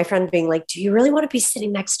remember my friend being like, do you really want to be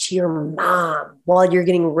sitting next to your mom while you're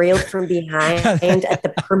getting railed from behind at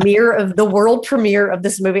the world premiere of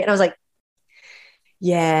this movie? And I was like,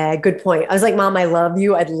 yeah, good point. I was like, Mom, I love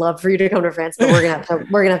you. I'd love for you to come to France, but we're going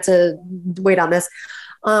to have to wait on this.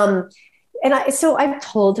 So I've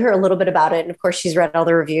told her a little bit about it. And of course she's read all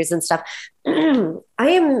the reviews and stuff. I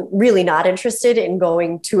am really not interested in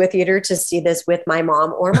going to a theater to see this with my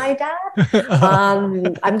mom or my dad.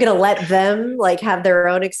 I'm going to let them like have their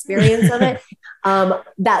own experience of it.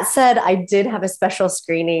 That said, I did have a special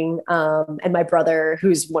screening, and my brother,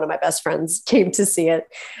 who's one of my best friends, came to see it.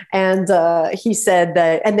 And he said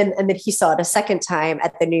that, and then he saw it a second time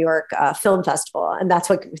at the New York Film Festival. And that's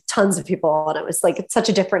what tons of people, and it was like, it's such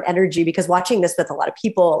a different energy because watching this with a lot of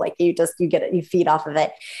people, like you get it, you feed off of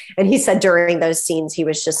it. And he said during those scenes, he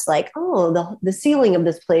was just like, oh, the ceiling of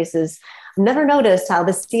this place is, I've never noticed how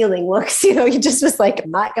the ceiling looks. He just was like,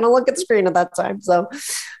 I'm not going to look at the screen at that time. So,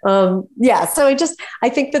 so I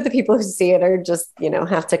think that the people who see it are just,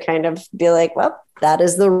 have to kind of be like, well, that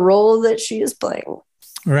is the role that she is playing.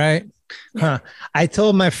 Right. Huh. I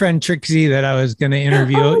told my friend Trixie that I was going to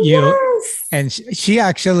interview you, and she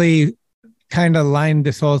actually kind of lined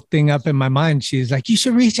this whole thing up in my mind. She's like, you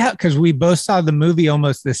should reach out, because we both saw the movie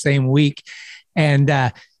almost the same week. And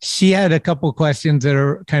she had a couple of questions that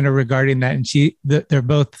are kind of regarding that. And they're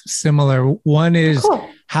both similar. One is,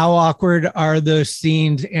 how awkward are those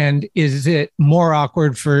scenes? And is it more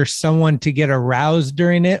awkward for someone to get aroused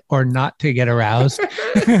during it or not to get aroused?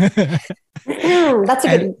 That's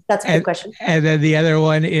a good question. And then the other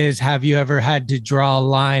one is, have you ever had to draw a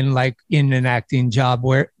line like in an acting job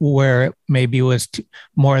where it maybe was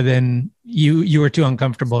more than you were too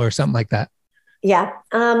uncomfortable or something like that? Yeah.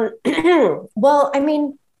 Well, I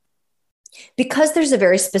mean, because there's a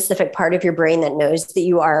very specific part of your brain that knows that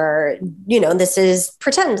you are, this is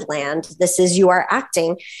pretend land. You are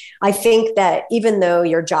acting. I think that even though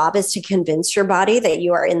your job is to convince your body that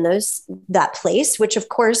you are in that place, which of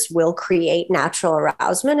course will create natural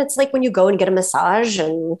arousement. It's like when you go and get a massage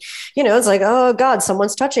and, it's like, oh God,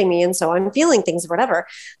 someone's touching me. And so I'm feeling things, whatever.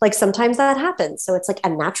 Like sometimes that happens. So it's like a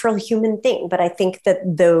natural human thing. But I think that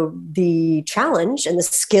the challenge and the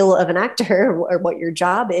skill of an actor, or what your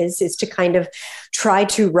job is to kind of try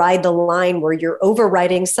to ride the line where you're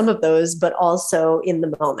overriding some of those, but also in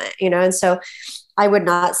the moment, and so I would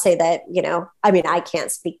not say that, I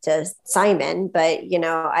can't speak to Simon, but,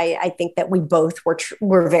 I think that we both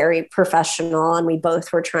were very professional, and we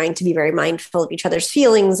both were trying to be very mindful of each other's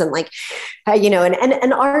feelings. And like,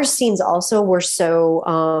 and our scenes also were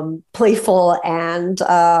so playful and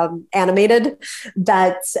animated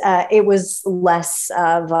that it was less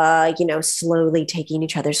of, slowly taking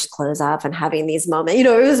each other's clothes off and having these moments,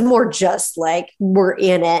 it was more just like we're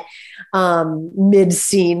in it,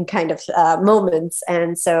 mid-scene kind of moments. lines.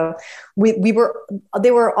 And so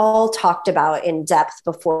they were all talked about in depth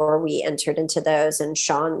before we entered into those. And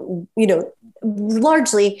Sean,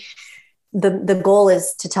 largely the goal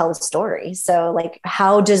is to tell a story. So like,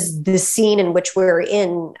 how does the scene in which we're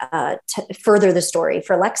in further the story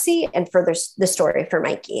for Lexi and further the story for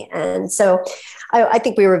Mikey? And so I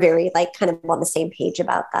think we were very like kind of on the same page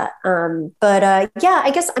about that. Yeah,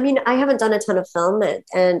 I guess, I mean, I haven't done a ton of film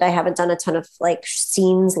and I haven't done a ton of like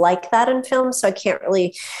scenes like that in film. So I can't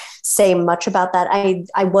really say much about that. I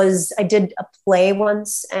did a play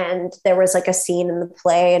once, and there was like a scene in the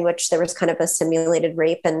play in which there was kind of a simulated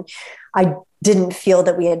rape, and I didn't feel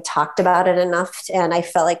that we had talked about it enough. And I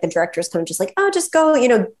felt like the director was kind of just like, oh, just go,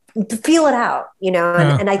 feel it out,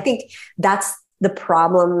 and I think that's the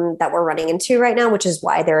problem that we're running into right now, which is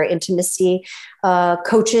why there are intimacy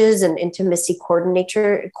coaches and intimacy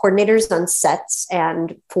coordinators on sets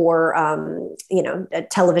and for,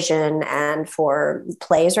 television and for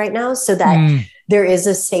plays right now, so that there is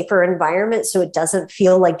a safer environment. So it doesn't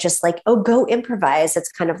feel like just like, oh, go improvise.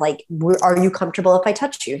 It's kind of like, are you comfortable if I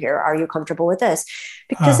touch you here? Are you comfortable with this?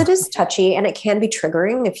 Because it is touchy and it can be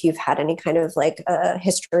triggering if you've had any kind of like a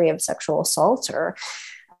history of sexual assault or,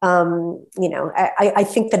 I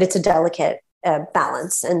think that it's a delicate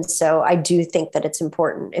balance. And so I do think that it's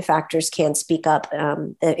important if actors can speak up,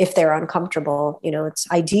 if they're uncomfortable, it's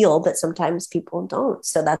ideal, but sometimes people don't.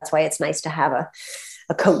 So that's why it's nice to have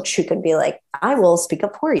a coach who can be like, I will speak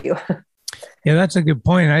up for you. Yeah, that's a good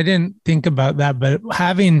point. I didn't think about that, but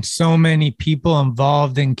having so many people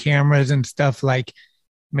involved in cameras and stuff, like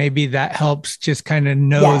maybe that helps just kind of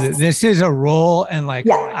know that this is a role and like,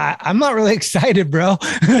 I'm not really excited, bro.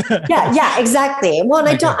 yeah, exactly. Well,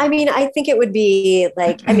 and I think it would be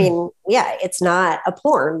like, it's not a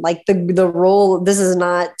porn. Like the role, this is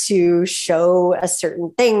not to show a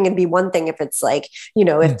certain thing. It'd be one thing if it's like,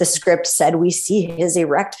 if the script said we see his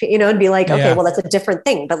erect, it'd be like, okay, well, that's a different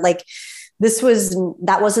thing. But like,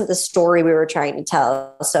 that wasn't the story we were trying to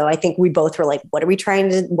tell. So I think we both were like,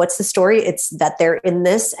 what's the story? It's that they're in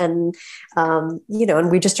this and, and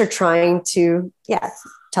we just are trying to,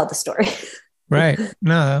 tell the story. Right.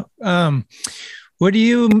 No. What do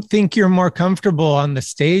you think you're more comfortable on the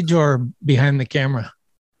stage or behind the camera?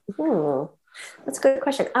 That's a good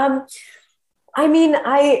question.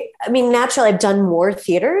 Naturally I've done more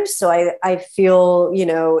theater. So I feel,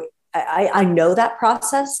 I know that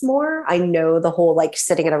process more. I know the whole like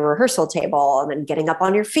sitting at a rehearsal table and then getting up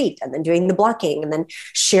on your feet and then doing the blocking and then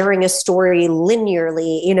sharing a story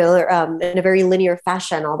linearly, in a very linear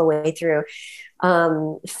fashion all the way through.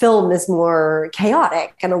 Film is more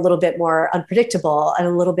chaotic and a little bit more unpredictable and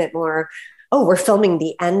a little bit more, we're filming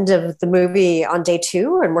the end of the movie on day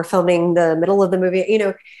 2 and we're filming the middle of the movie,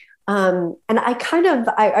 and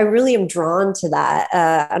I really am drawn to that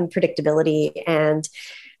unpredictability. And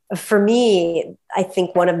for me, I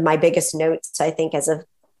think one of my biggest notes, I think as a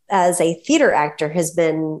theater actor has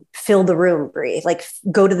been fill the room, breathe, like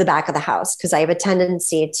go to the back of the house. Cause I have a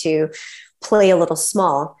tendency to play a little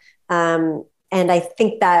small. And I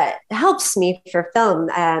think that helps me for film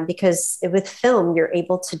because with film, you're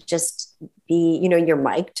able to just be, you're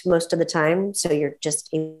mic'd most of the time. So you're just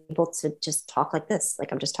able to just talk like this,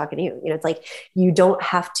 like I'm just talking to you. It's like you don't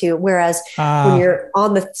have to. Whereas when you're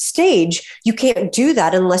on the stage, you can't do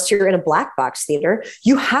that unless you're in a black box theater.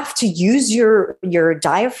 You have to use your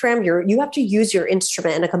diaphragm. You have to use your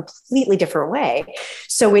instrument in a completely different way.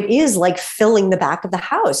 So it is like filling the back of the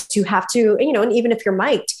house. You have to, and even if you're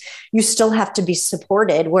mic'd, you still have to be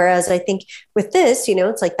supported. Whereas I think with this,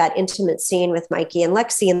 it's like that intimate scene with Mikey and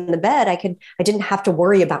Lexi in the bed. I didn't have to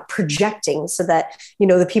worry about projecting so that,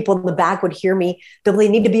 the people in the back would hear me. They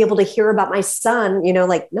need to be able to hear about my son,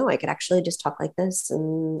 no, I could actually just talk like this.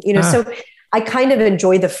 And, so I kind of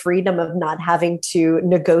enjoy the freedom of not having to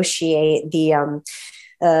negotiate the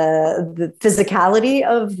physicality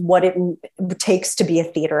of what it takes to be a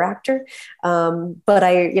theater actor. But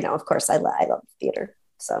of course I love theater.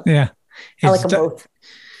 So yeah, I like them both.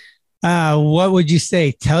 What would you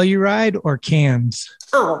say, Telluride or Cans?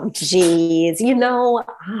 Oh, geez. Do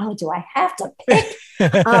I have to pick?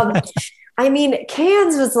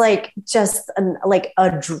 Cans was like just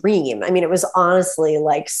a dream. It was honestly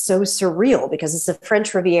like so surreal because it's the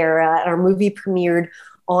French Riviera and our movie premiered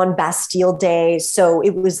on Bastille Day. So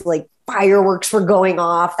it was like fireworks were going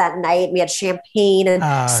off that night. We had champagne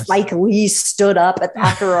and Spike Lee stood up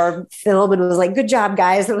after our film and was like, good job,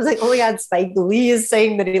 guys. And it was like, oh my God, Spike Lee is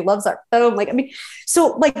saying that he loves our film.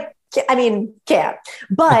 Can't.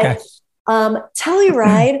 But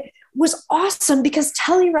Telluride was awesome because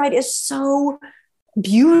Telluride is so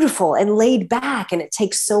beautiful and laid back, and it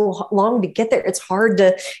takes so long to get there. It's hard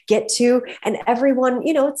to get to, and everyone,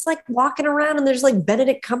 it's like walking around and there's like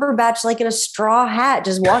Benedict Cumberbatch like in a straw hat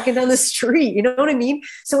just walking down the street, you know what I mean?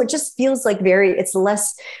 So it just feels like it's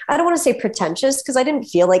less, I don't want to say pretentious, because I didn't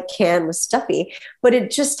feel like Cannes was stuffy, but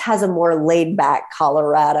it just has a more laid back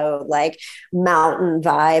Colorado like mountain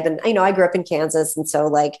vibe. And I grew up in Kansas, and so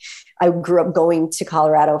like I grew up going to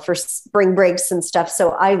Colorado for spring breaks and stuff,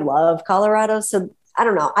 so I love Colorado. So I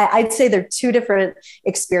don't know. I'd say they're two different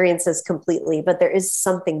experiences completely, but there is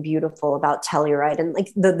something beautiful about Telluride, and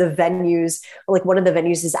like the venues, like one of the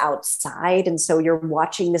venues is outside. And so you're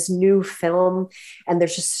watching this new film and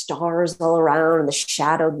there's just stars all around and the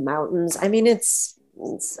shadowed mountains. I mean, it's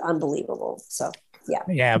unbelievable. So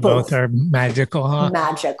yeah, both are magical, huh?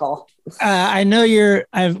 Magical. I know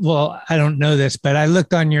I don't know this, but I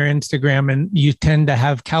looked on your Instagram and you tend to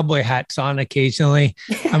have cowboy hats on occasionally.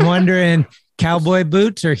 I'm wondering, cowboy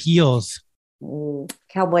boots or heels?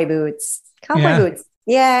 Cowboy boots. Boots.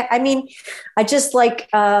 Yeah. I mean, I just like,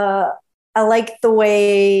 I like the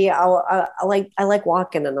way I like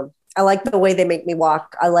walking in them. I like the way they make me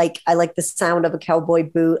walk. I like the sound of a cowboy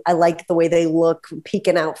boot. I like the way they look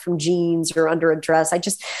peeking out from jeans or under a dress.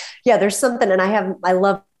 There's something. And I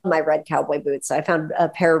love my red cowboy boots. I found a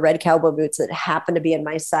pair of red cowboy boots that happened to be in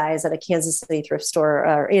my size at a Kansas City thrift store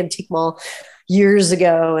or antique mall years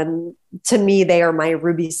ago. And to me, they are my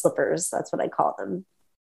ruby slippers. That's what I call them.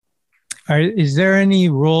 Is there any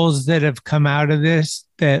roles that have come out of this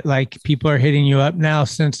that like people are hitting you up now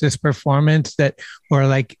since this performance or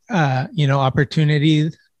like,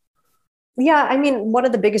 opportunities? Yeah. I mean, one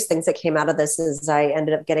of the biggest things that came out of this is I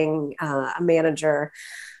ended up getting a manager,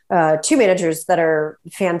 two managers that are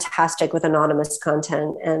fantastic with anonymous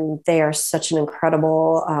content, and they are such an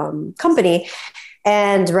incredible company.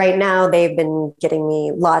 And right now they've been getting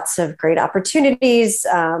me lots of great opportunities.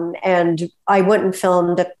 And I went and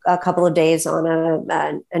filmed a couple of days on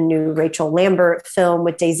a new Rachel Lambert film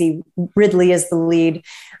with Daisy Ridley as the lead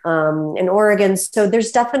in Oregon. So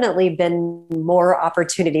there's definitely been more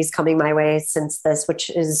opportunities coming my way since this,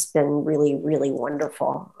 which has been really, really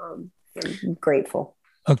wonderful. I'm grateful.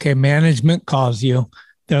 Okay. Management calls you.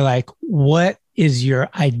 They're like, what is your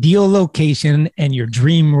ideal location and your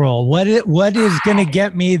dream role? What is going to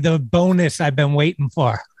get me the bonus I've been waiting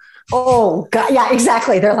for? Oh God. Yeah,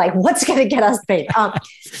 exactly. They're like, what's going to get us paid?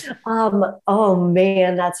 Oh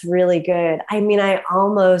man, that's really good. I mean, God,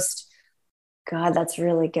 that's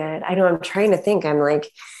really good. I know, I'm trying to think. I'm like,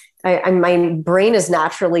 my brain is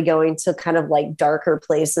naturally going to kind of like darker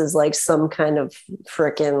places, like some kind of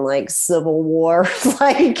frickin' like Civil War,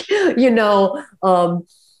 like,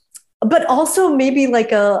 but also maybe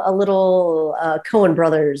like a little Coen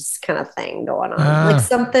Brothers kind of thing going on, like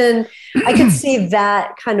something I could see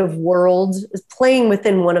that kind of world. Playing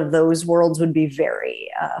within one of those worlds would be very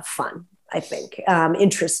fun, I think,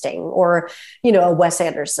 interesting, or, a Wes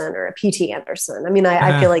Anderson or a P.T. Anderson. I mean,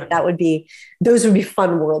 I feel like those would be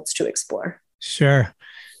fun worlds to explore. Sure.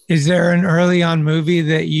 Is there an early on movie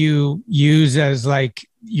that you use as like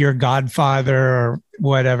your Godfather or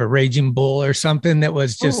whatever, Raging Bull or something that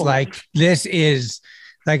was just like, this is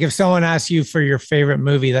like, if someone asks you for your favorite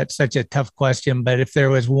movie, that's such a tough question. But if there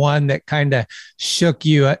was one that kind of shook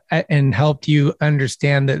you and helped you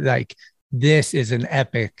understand that like, this is an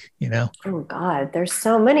epic, Oh God, there's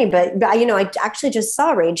so many, but I actually just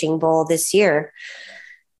saw Raging Bull this year.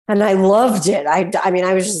 And I loved it. I mean,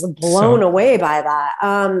 I was just blown away by that.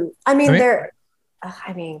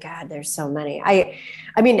 God, there's so many. I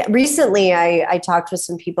mean, recently I talked with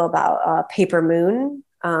some people about Paper Moon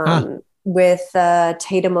with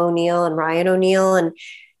Tatum O'Neal and Ryan O'Neal. And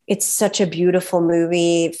it's such a beautiful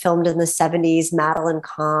movie, filmed in the 70s, Madeline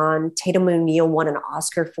Kahn. Tatum O'Neal won an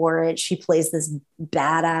Oscar for it. She plays this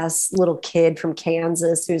badass little kid from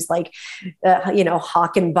Kansas who's like,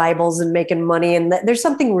 hawking Bibles and making money. And there's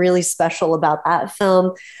something really special about that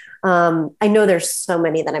film. I know there's so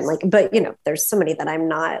many that I'm like, but there's so many that I'm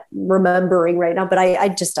not remembering right now, but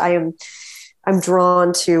I'm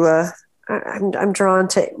drawn to, I'm drawn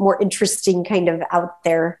to more interesting kind of out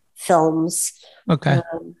there films. Okay.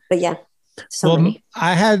 But yeah, so many.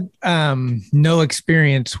 I had no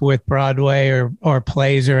experience with Broadway or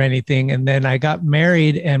plays or anything. And then I got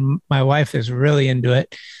married and my wife is really into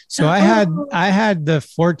it. So I had the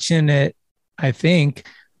fortunate, I think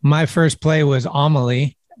my first play was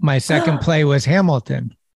Amelie. My second play was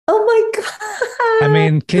Hamilton. Oh my God. I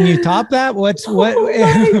mean, can you top that? Where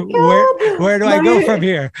Where do I go from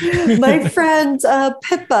here? My friend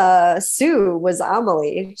Pippa Sue was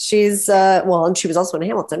Amelie. She's and she was also in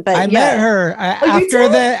Hamilton. But I met her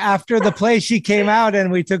after the play. She came out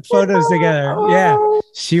and we took photos together. Yeah,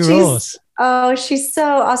 she rules. Oh, she's so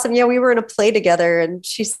awesome. Yeah, we were in a play together and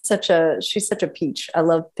she's such a peach. I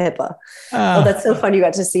love Pippa. Oh, that's so fun. You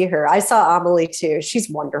got to see her. I saw Amelie too. She's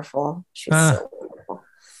wonderful. She's so wonderful.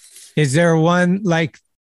 Is there one like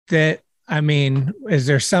that? I mean, is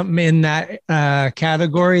there something in that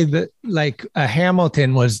category that like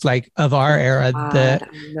Hamilton was like of our era, the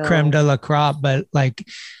creme de la crop, but like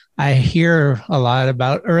I hear a lot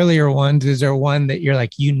about earlier ones. Is there one that you're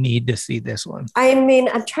like, you need to see this one? I mean,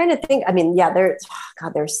 I'm trying to think. I mean, yeah,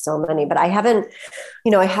 there's so many, but I haven't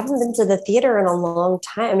been to the theater in a long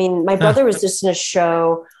time. I mean, my brother was just in a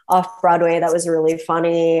show off Broadway that was really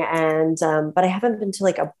funny. And, but I haven't been to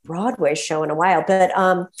like a Broadway show in a while, but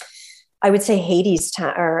I would say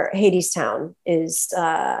Hadestown is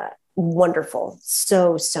wonderful.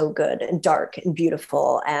 So good and dark and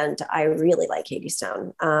beautiful. And I really like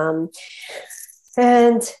Hadestown.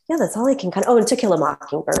 And yeah, that's all I can and To Kill a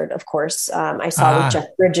Mockingbird, of course. I saw with Jeff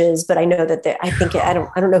Bridges, but I know that I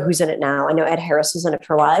don't know who's in it now. I know Ed Harris was in it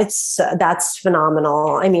for a while. That's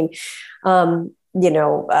phenomenal. I mean,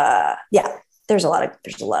 yeah, there's a lot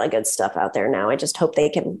of good stuff out there now. I just hope they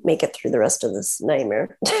can make it through the rest of this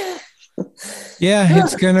nightmare. Yeah,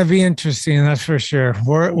 it's gonna be interesting, that's for sure.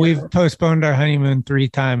 We've postponed our honeymoon 3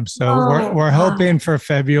 times, so we're hoping for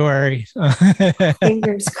February.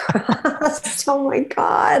 Fingers crossed. Oh my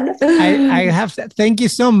God! I have to thank you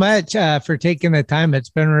so much for taking the time. It's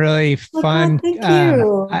been really fun. Thank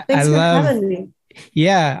you. Thanks for having me.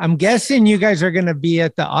 Yeah, I'm guessing you guys are going to be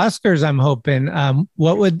at the Oscars. I'm hoping.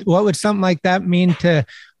 What would something like that mean to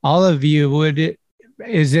all of you?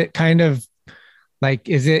 Is it kind of like,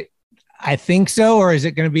 is it? I think so, or is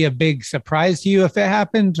it going to be a big surprise to you if it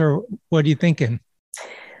happens, or what are you thinking?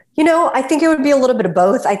 I think it would be a little bit of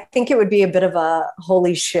both. I think it would be a bit of a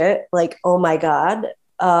holy shit, like, oh my God.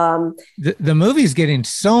 The movie's getting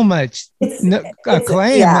so much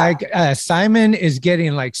acclaim. Yeah. Like Simon is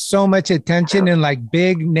getting like so much attention in like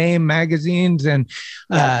big name magazines, and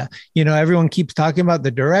everyone keeps talking about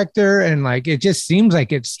the director, and like it just seems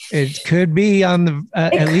like it could be on the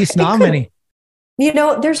at least nominee.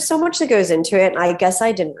 There's so much that goes into it. And I guess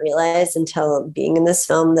I didn't realize until being in this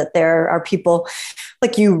film that there are people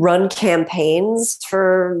like you run campaigns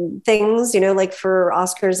for things, like for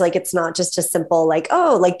Oscars, like it's not just a simple like,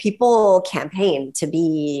 oh, like people campaign to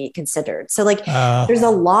be considered. So like there's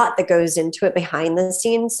a lot that goes into it behind the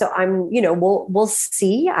scenes. So we'll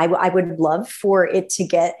see. I would love for it to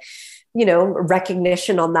get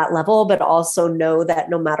recognition on that level, but also know that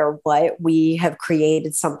no matter what, we have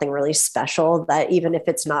created something really special that even if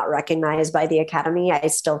it's not recognized by the Academy, I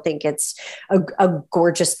still think it's a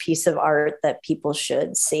gorgeous piece of art that people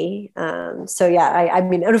should see. So yeah, I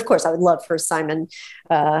mean, and of course I would love for Simon,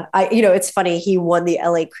 it's funny. He won the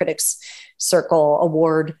LA Critics Circle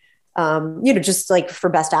Award just like for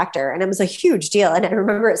best actor. And it was a huge deal. And I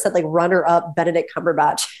remember it said like runner up Benedict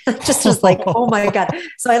Cumberbatch. Just was like, oh my God.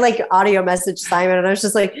 So I like audio messaged Simon and I was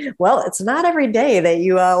just like, well, it's not every day that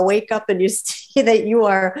you wake up and you see that you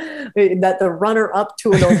are, that the runner up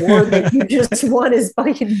to an award that you just won is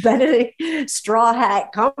fucking Benedict Straw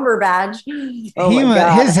Hat Cumberbatch.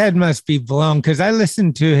 His head must be blown, because I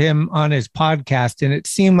listened to him on his podcast and it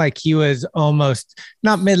seemed like he was almost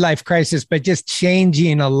not midlife crisis, but just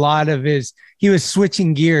changing a lot of he was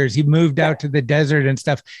switching gears. He moved out to the desert and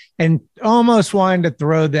stuff and almost wanted to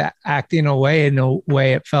throw the acting away in a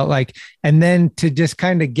way, it felt like. And then to just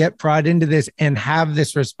kind of get brought into this and have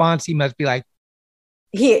this response, he must be like,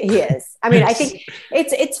 he is. I mean, I think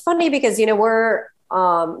it's funny because, we're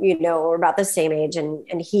about the same age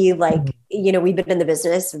and he like, we've been in the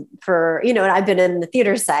business for, and I've been in the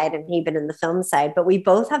theater side and he'd been in the film side, but we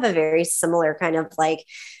both have a very similar kind of like,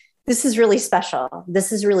 this is really special.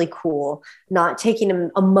 This is really cool. Not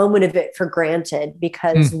taking a moment of it for granted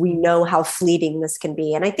because we know how fleeting this can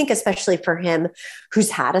be. And I think especially for him,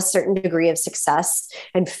 who's had a certain degree of success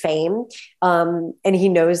and fame, and he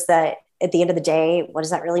knows that at the end of the day, what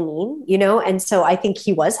does that really mean? And so I think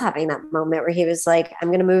he was having that moment where he was like, I'm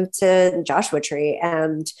going to move to Joshua Tree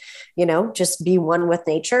and, just be one with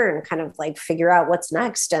nature and kind of like figure out what's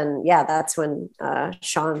next. And yeah, that's when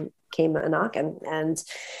Sean came a knocking, and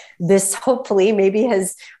this hopefully maybe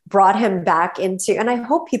has brought him back into, and I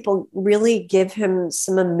hope people really give him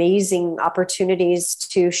some amazing opportunities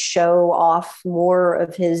to show off more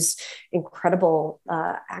of his incredible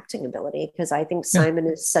acting ability, because I think Simon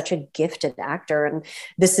is such a gifted actor, and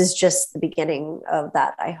this is just the beginning of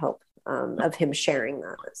that, I hope, of him sharing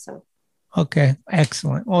that. So Okay,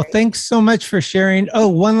 excellent. Well, thanks so much for sharing. Oh,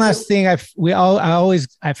 one last thing, I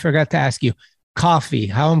forgot to ask you. Coffee,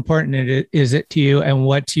 how important is it to you, and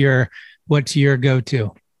what's your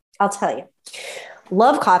go-to? I'll tell you.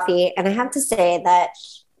 Love coffee, and I have to say that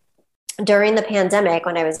during the pandemic,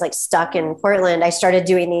 when I was like stuck in Portland, I started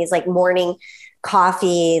doing these like morning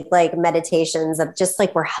coffee like meditations of just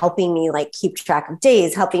like were helping me like keep track of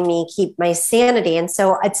days, helping me keep my sanity. And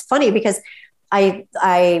so it's funny because I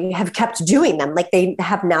have kept doing them. Like they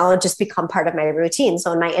have now just become part of my routine.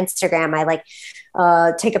 So on my Instagram, I like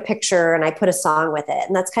take a picture and I put a song with it.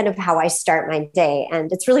 And that's kind of how I start my day.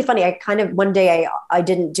 And it's really funny. I kind of, one day I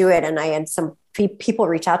didn't do it. And I had some people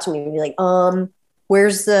reach out to me and be like,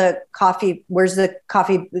 where's the coffee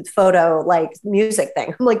photo, like music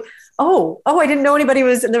thing? I'm like, oh, I didn't know anybody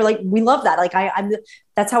was, and they're like, we love that. Like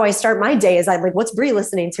that's how I start my day is I'm like, what's Brie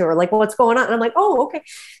listening to? Or like, what's going on? And I'm like, oh, okay.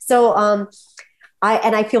 So,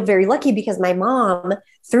 I feel very lucky because my mom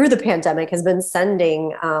through the pandemic has been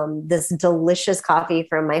sending this delicious coffee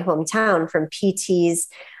from my hometown from PT's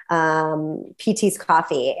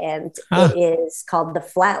Coffee. And it is called the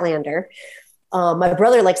Flatlander. My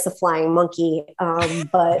brother likes the Flying Monkey,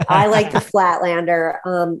 but I like the Flatlander,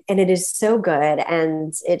 and it is so good.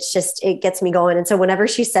 And it gets me going. And so whenever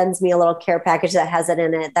she sends me a little care package that has it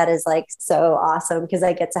in it, that is like so awesome because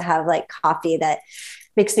I get to have like coffee that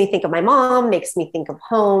makes me think of my mom, makes me think of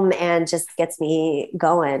home, and just gets me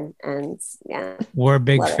going. And yeah, we're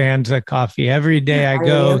big fans of coffee. Every day I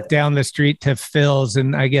go down the street to Phil's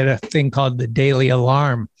and I get a thing called the Daily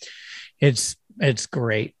Alarm. It's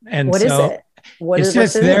great. And what is it? It's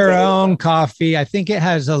just their own coffee. I think it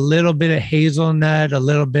has a little bit of hazelnut, a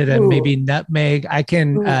little bit of maybe nutmeg. I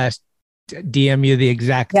can DM you the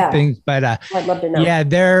exact things, but I'd love to know. Yeah,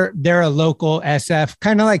 they're a local SF,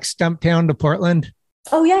 kind of like Stumptown to Portland.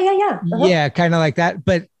 Oh yeah. Uh-huh. Yeah, kind of like that.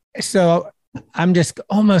 But so I'm just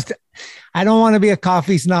almost, I don't want to be a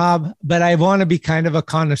coffee snob, but I want to be kind of a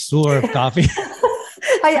connoisseur of coffee.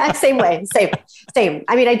 I same way.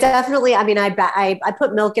 I mean, I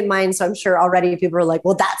put milk in mine. So I'm sure already people are like,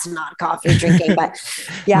 well, that's not coffee drinking, but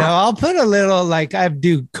yeah. No, I'll put a little, like I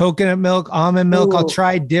do coconut milk, almond milk. Ooh. I'll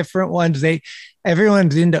try different ones.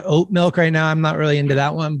 Everyone's into oat milk right now. I'm not really into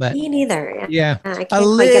that one, but me neither. Yeah. A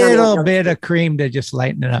little bit of cream to just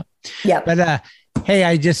lighten it up. Yeah. But, hey,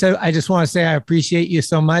 I just want to say I appreciate you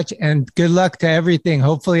so much and good luck to everything.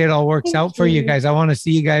 Hopefully it all works out for you guys. I want to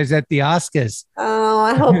see you guys at the Oscars. Oh,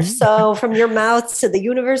 I hope so. From your mouth to the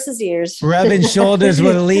universe's ears. Rubbing shoulders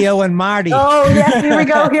with Leo and Marty. Oh, yes. Here we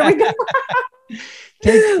go.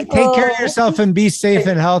 Take care of yourself and be safe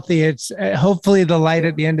and healthy. It's hopefully the light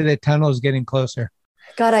at the end of the tunnel is getting closer.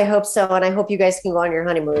 God, I hope so. And I hope you guys can go on your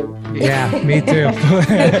honeymoon. Yeah, me too.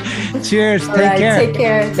 Cheers. Take care. Take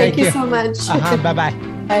care. Thank you so much. Bye-bye.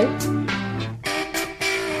 Bye.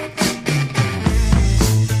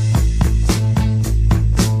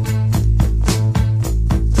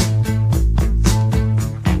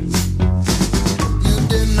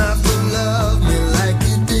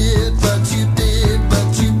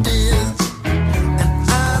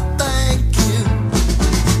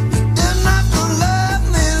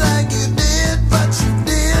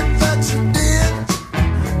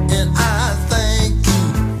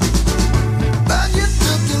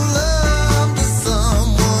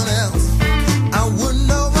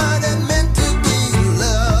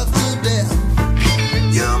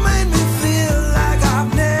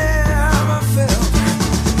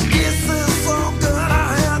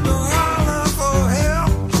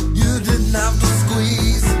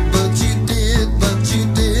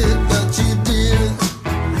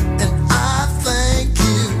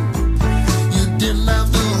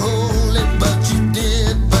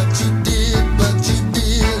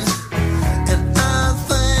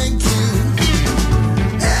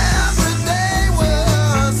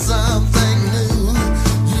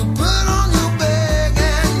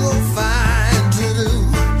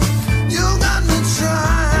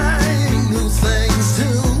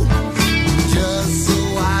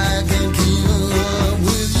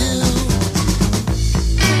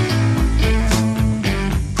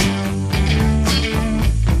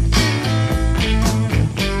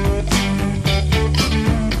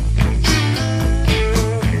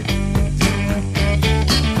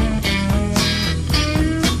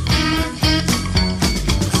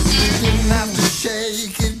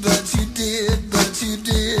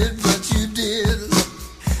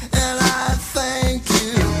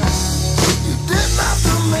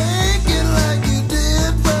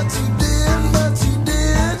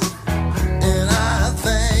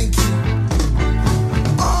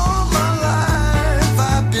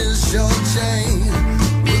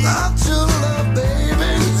 About your love,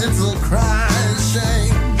 baby, it's a crying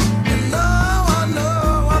shame. And now I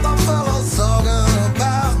know what the fellow's talking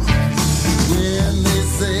about. When they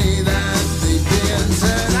say that they didn't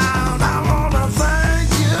turn out, I wanna thank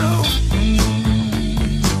you.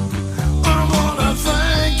 I wanna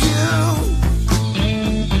thank you.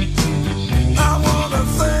 I wanna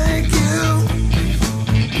thank you.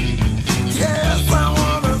 Yes, I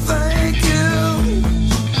wanna thank you.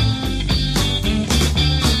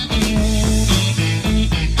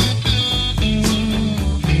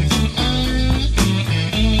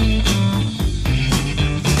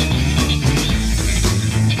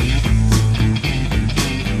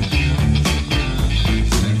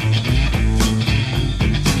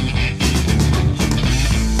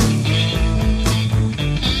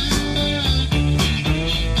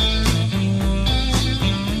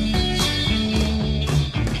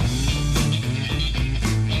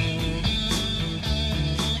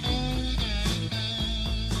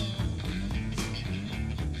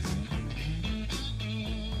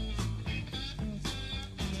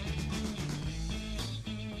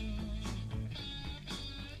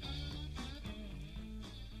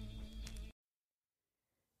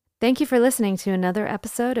 Thank you for listening to another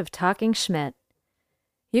episode of Talking Schmidt.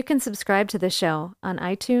 You can subscribe to the show on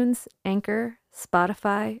iTunes, Anchor,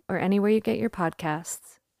 Spotify, or anywhere you get your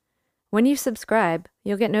podcasts. When you subscribe,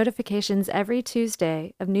 you'll get notifications every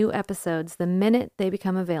Tuesday of new episodes the minute they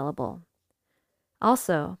become available.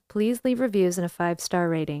 Also, please leave reviews and a 5-star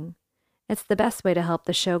rating. It's the best way to help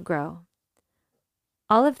the show grow.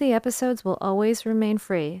 All of the episodes will always remain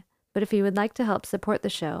free, but if you would like to help support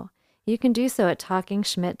the show, you can do so at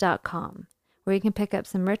TalkingSchmidt.com, where you can pick up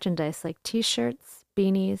some merchandise like t-shirts,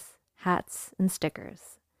 beanies, hats, and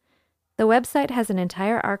stickers. The website has an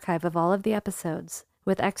entire archive of all of the episodes,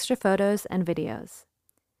 with extra photos and videos.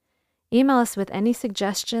 Email us with any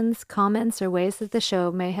suggestions, comments, or ways that the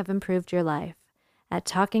show may have improved your life at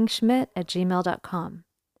talkingschmidt@gmail.com.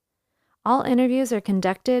 All interviews are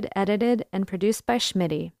conducted, edited, and produced by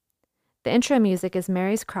Schmitty. The intro music is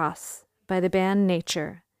Mary's Cross by the band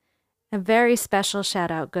Nature. A very special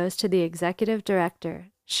shout-out goes to the executive director,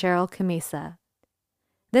 Cheryl Camisa.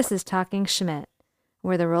 This is Talking Schmidt,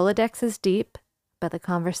 where the Rolodex is deep, but the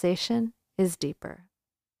conversation is deeper.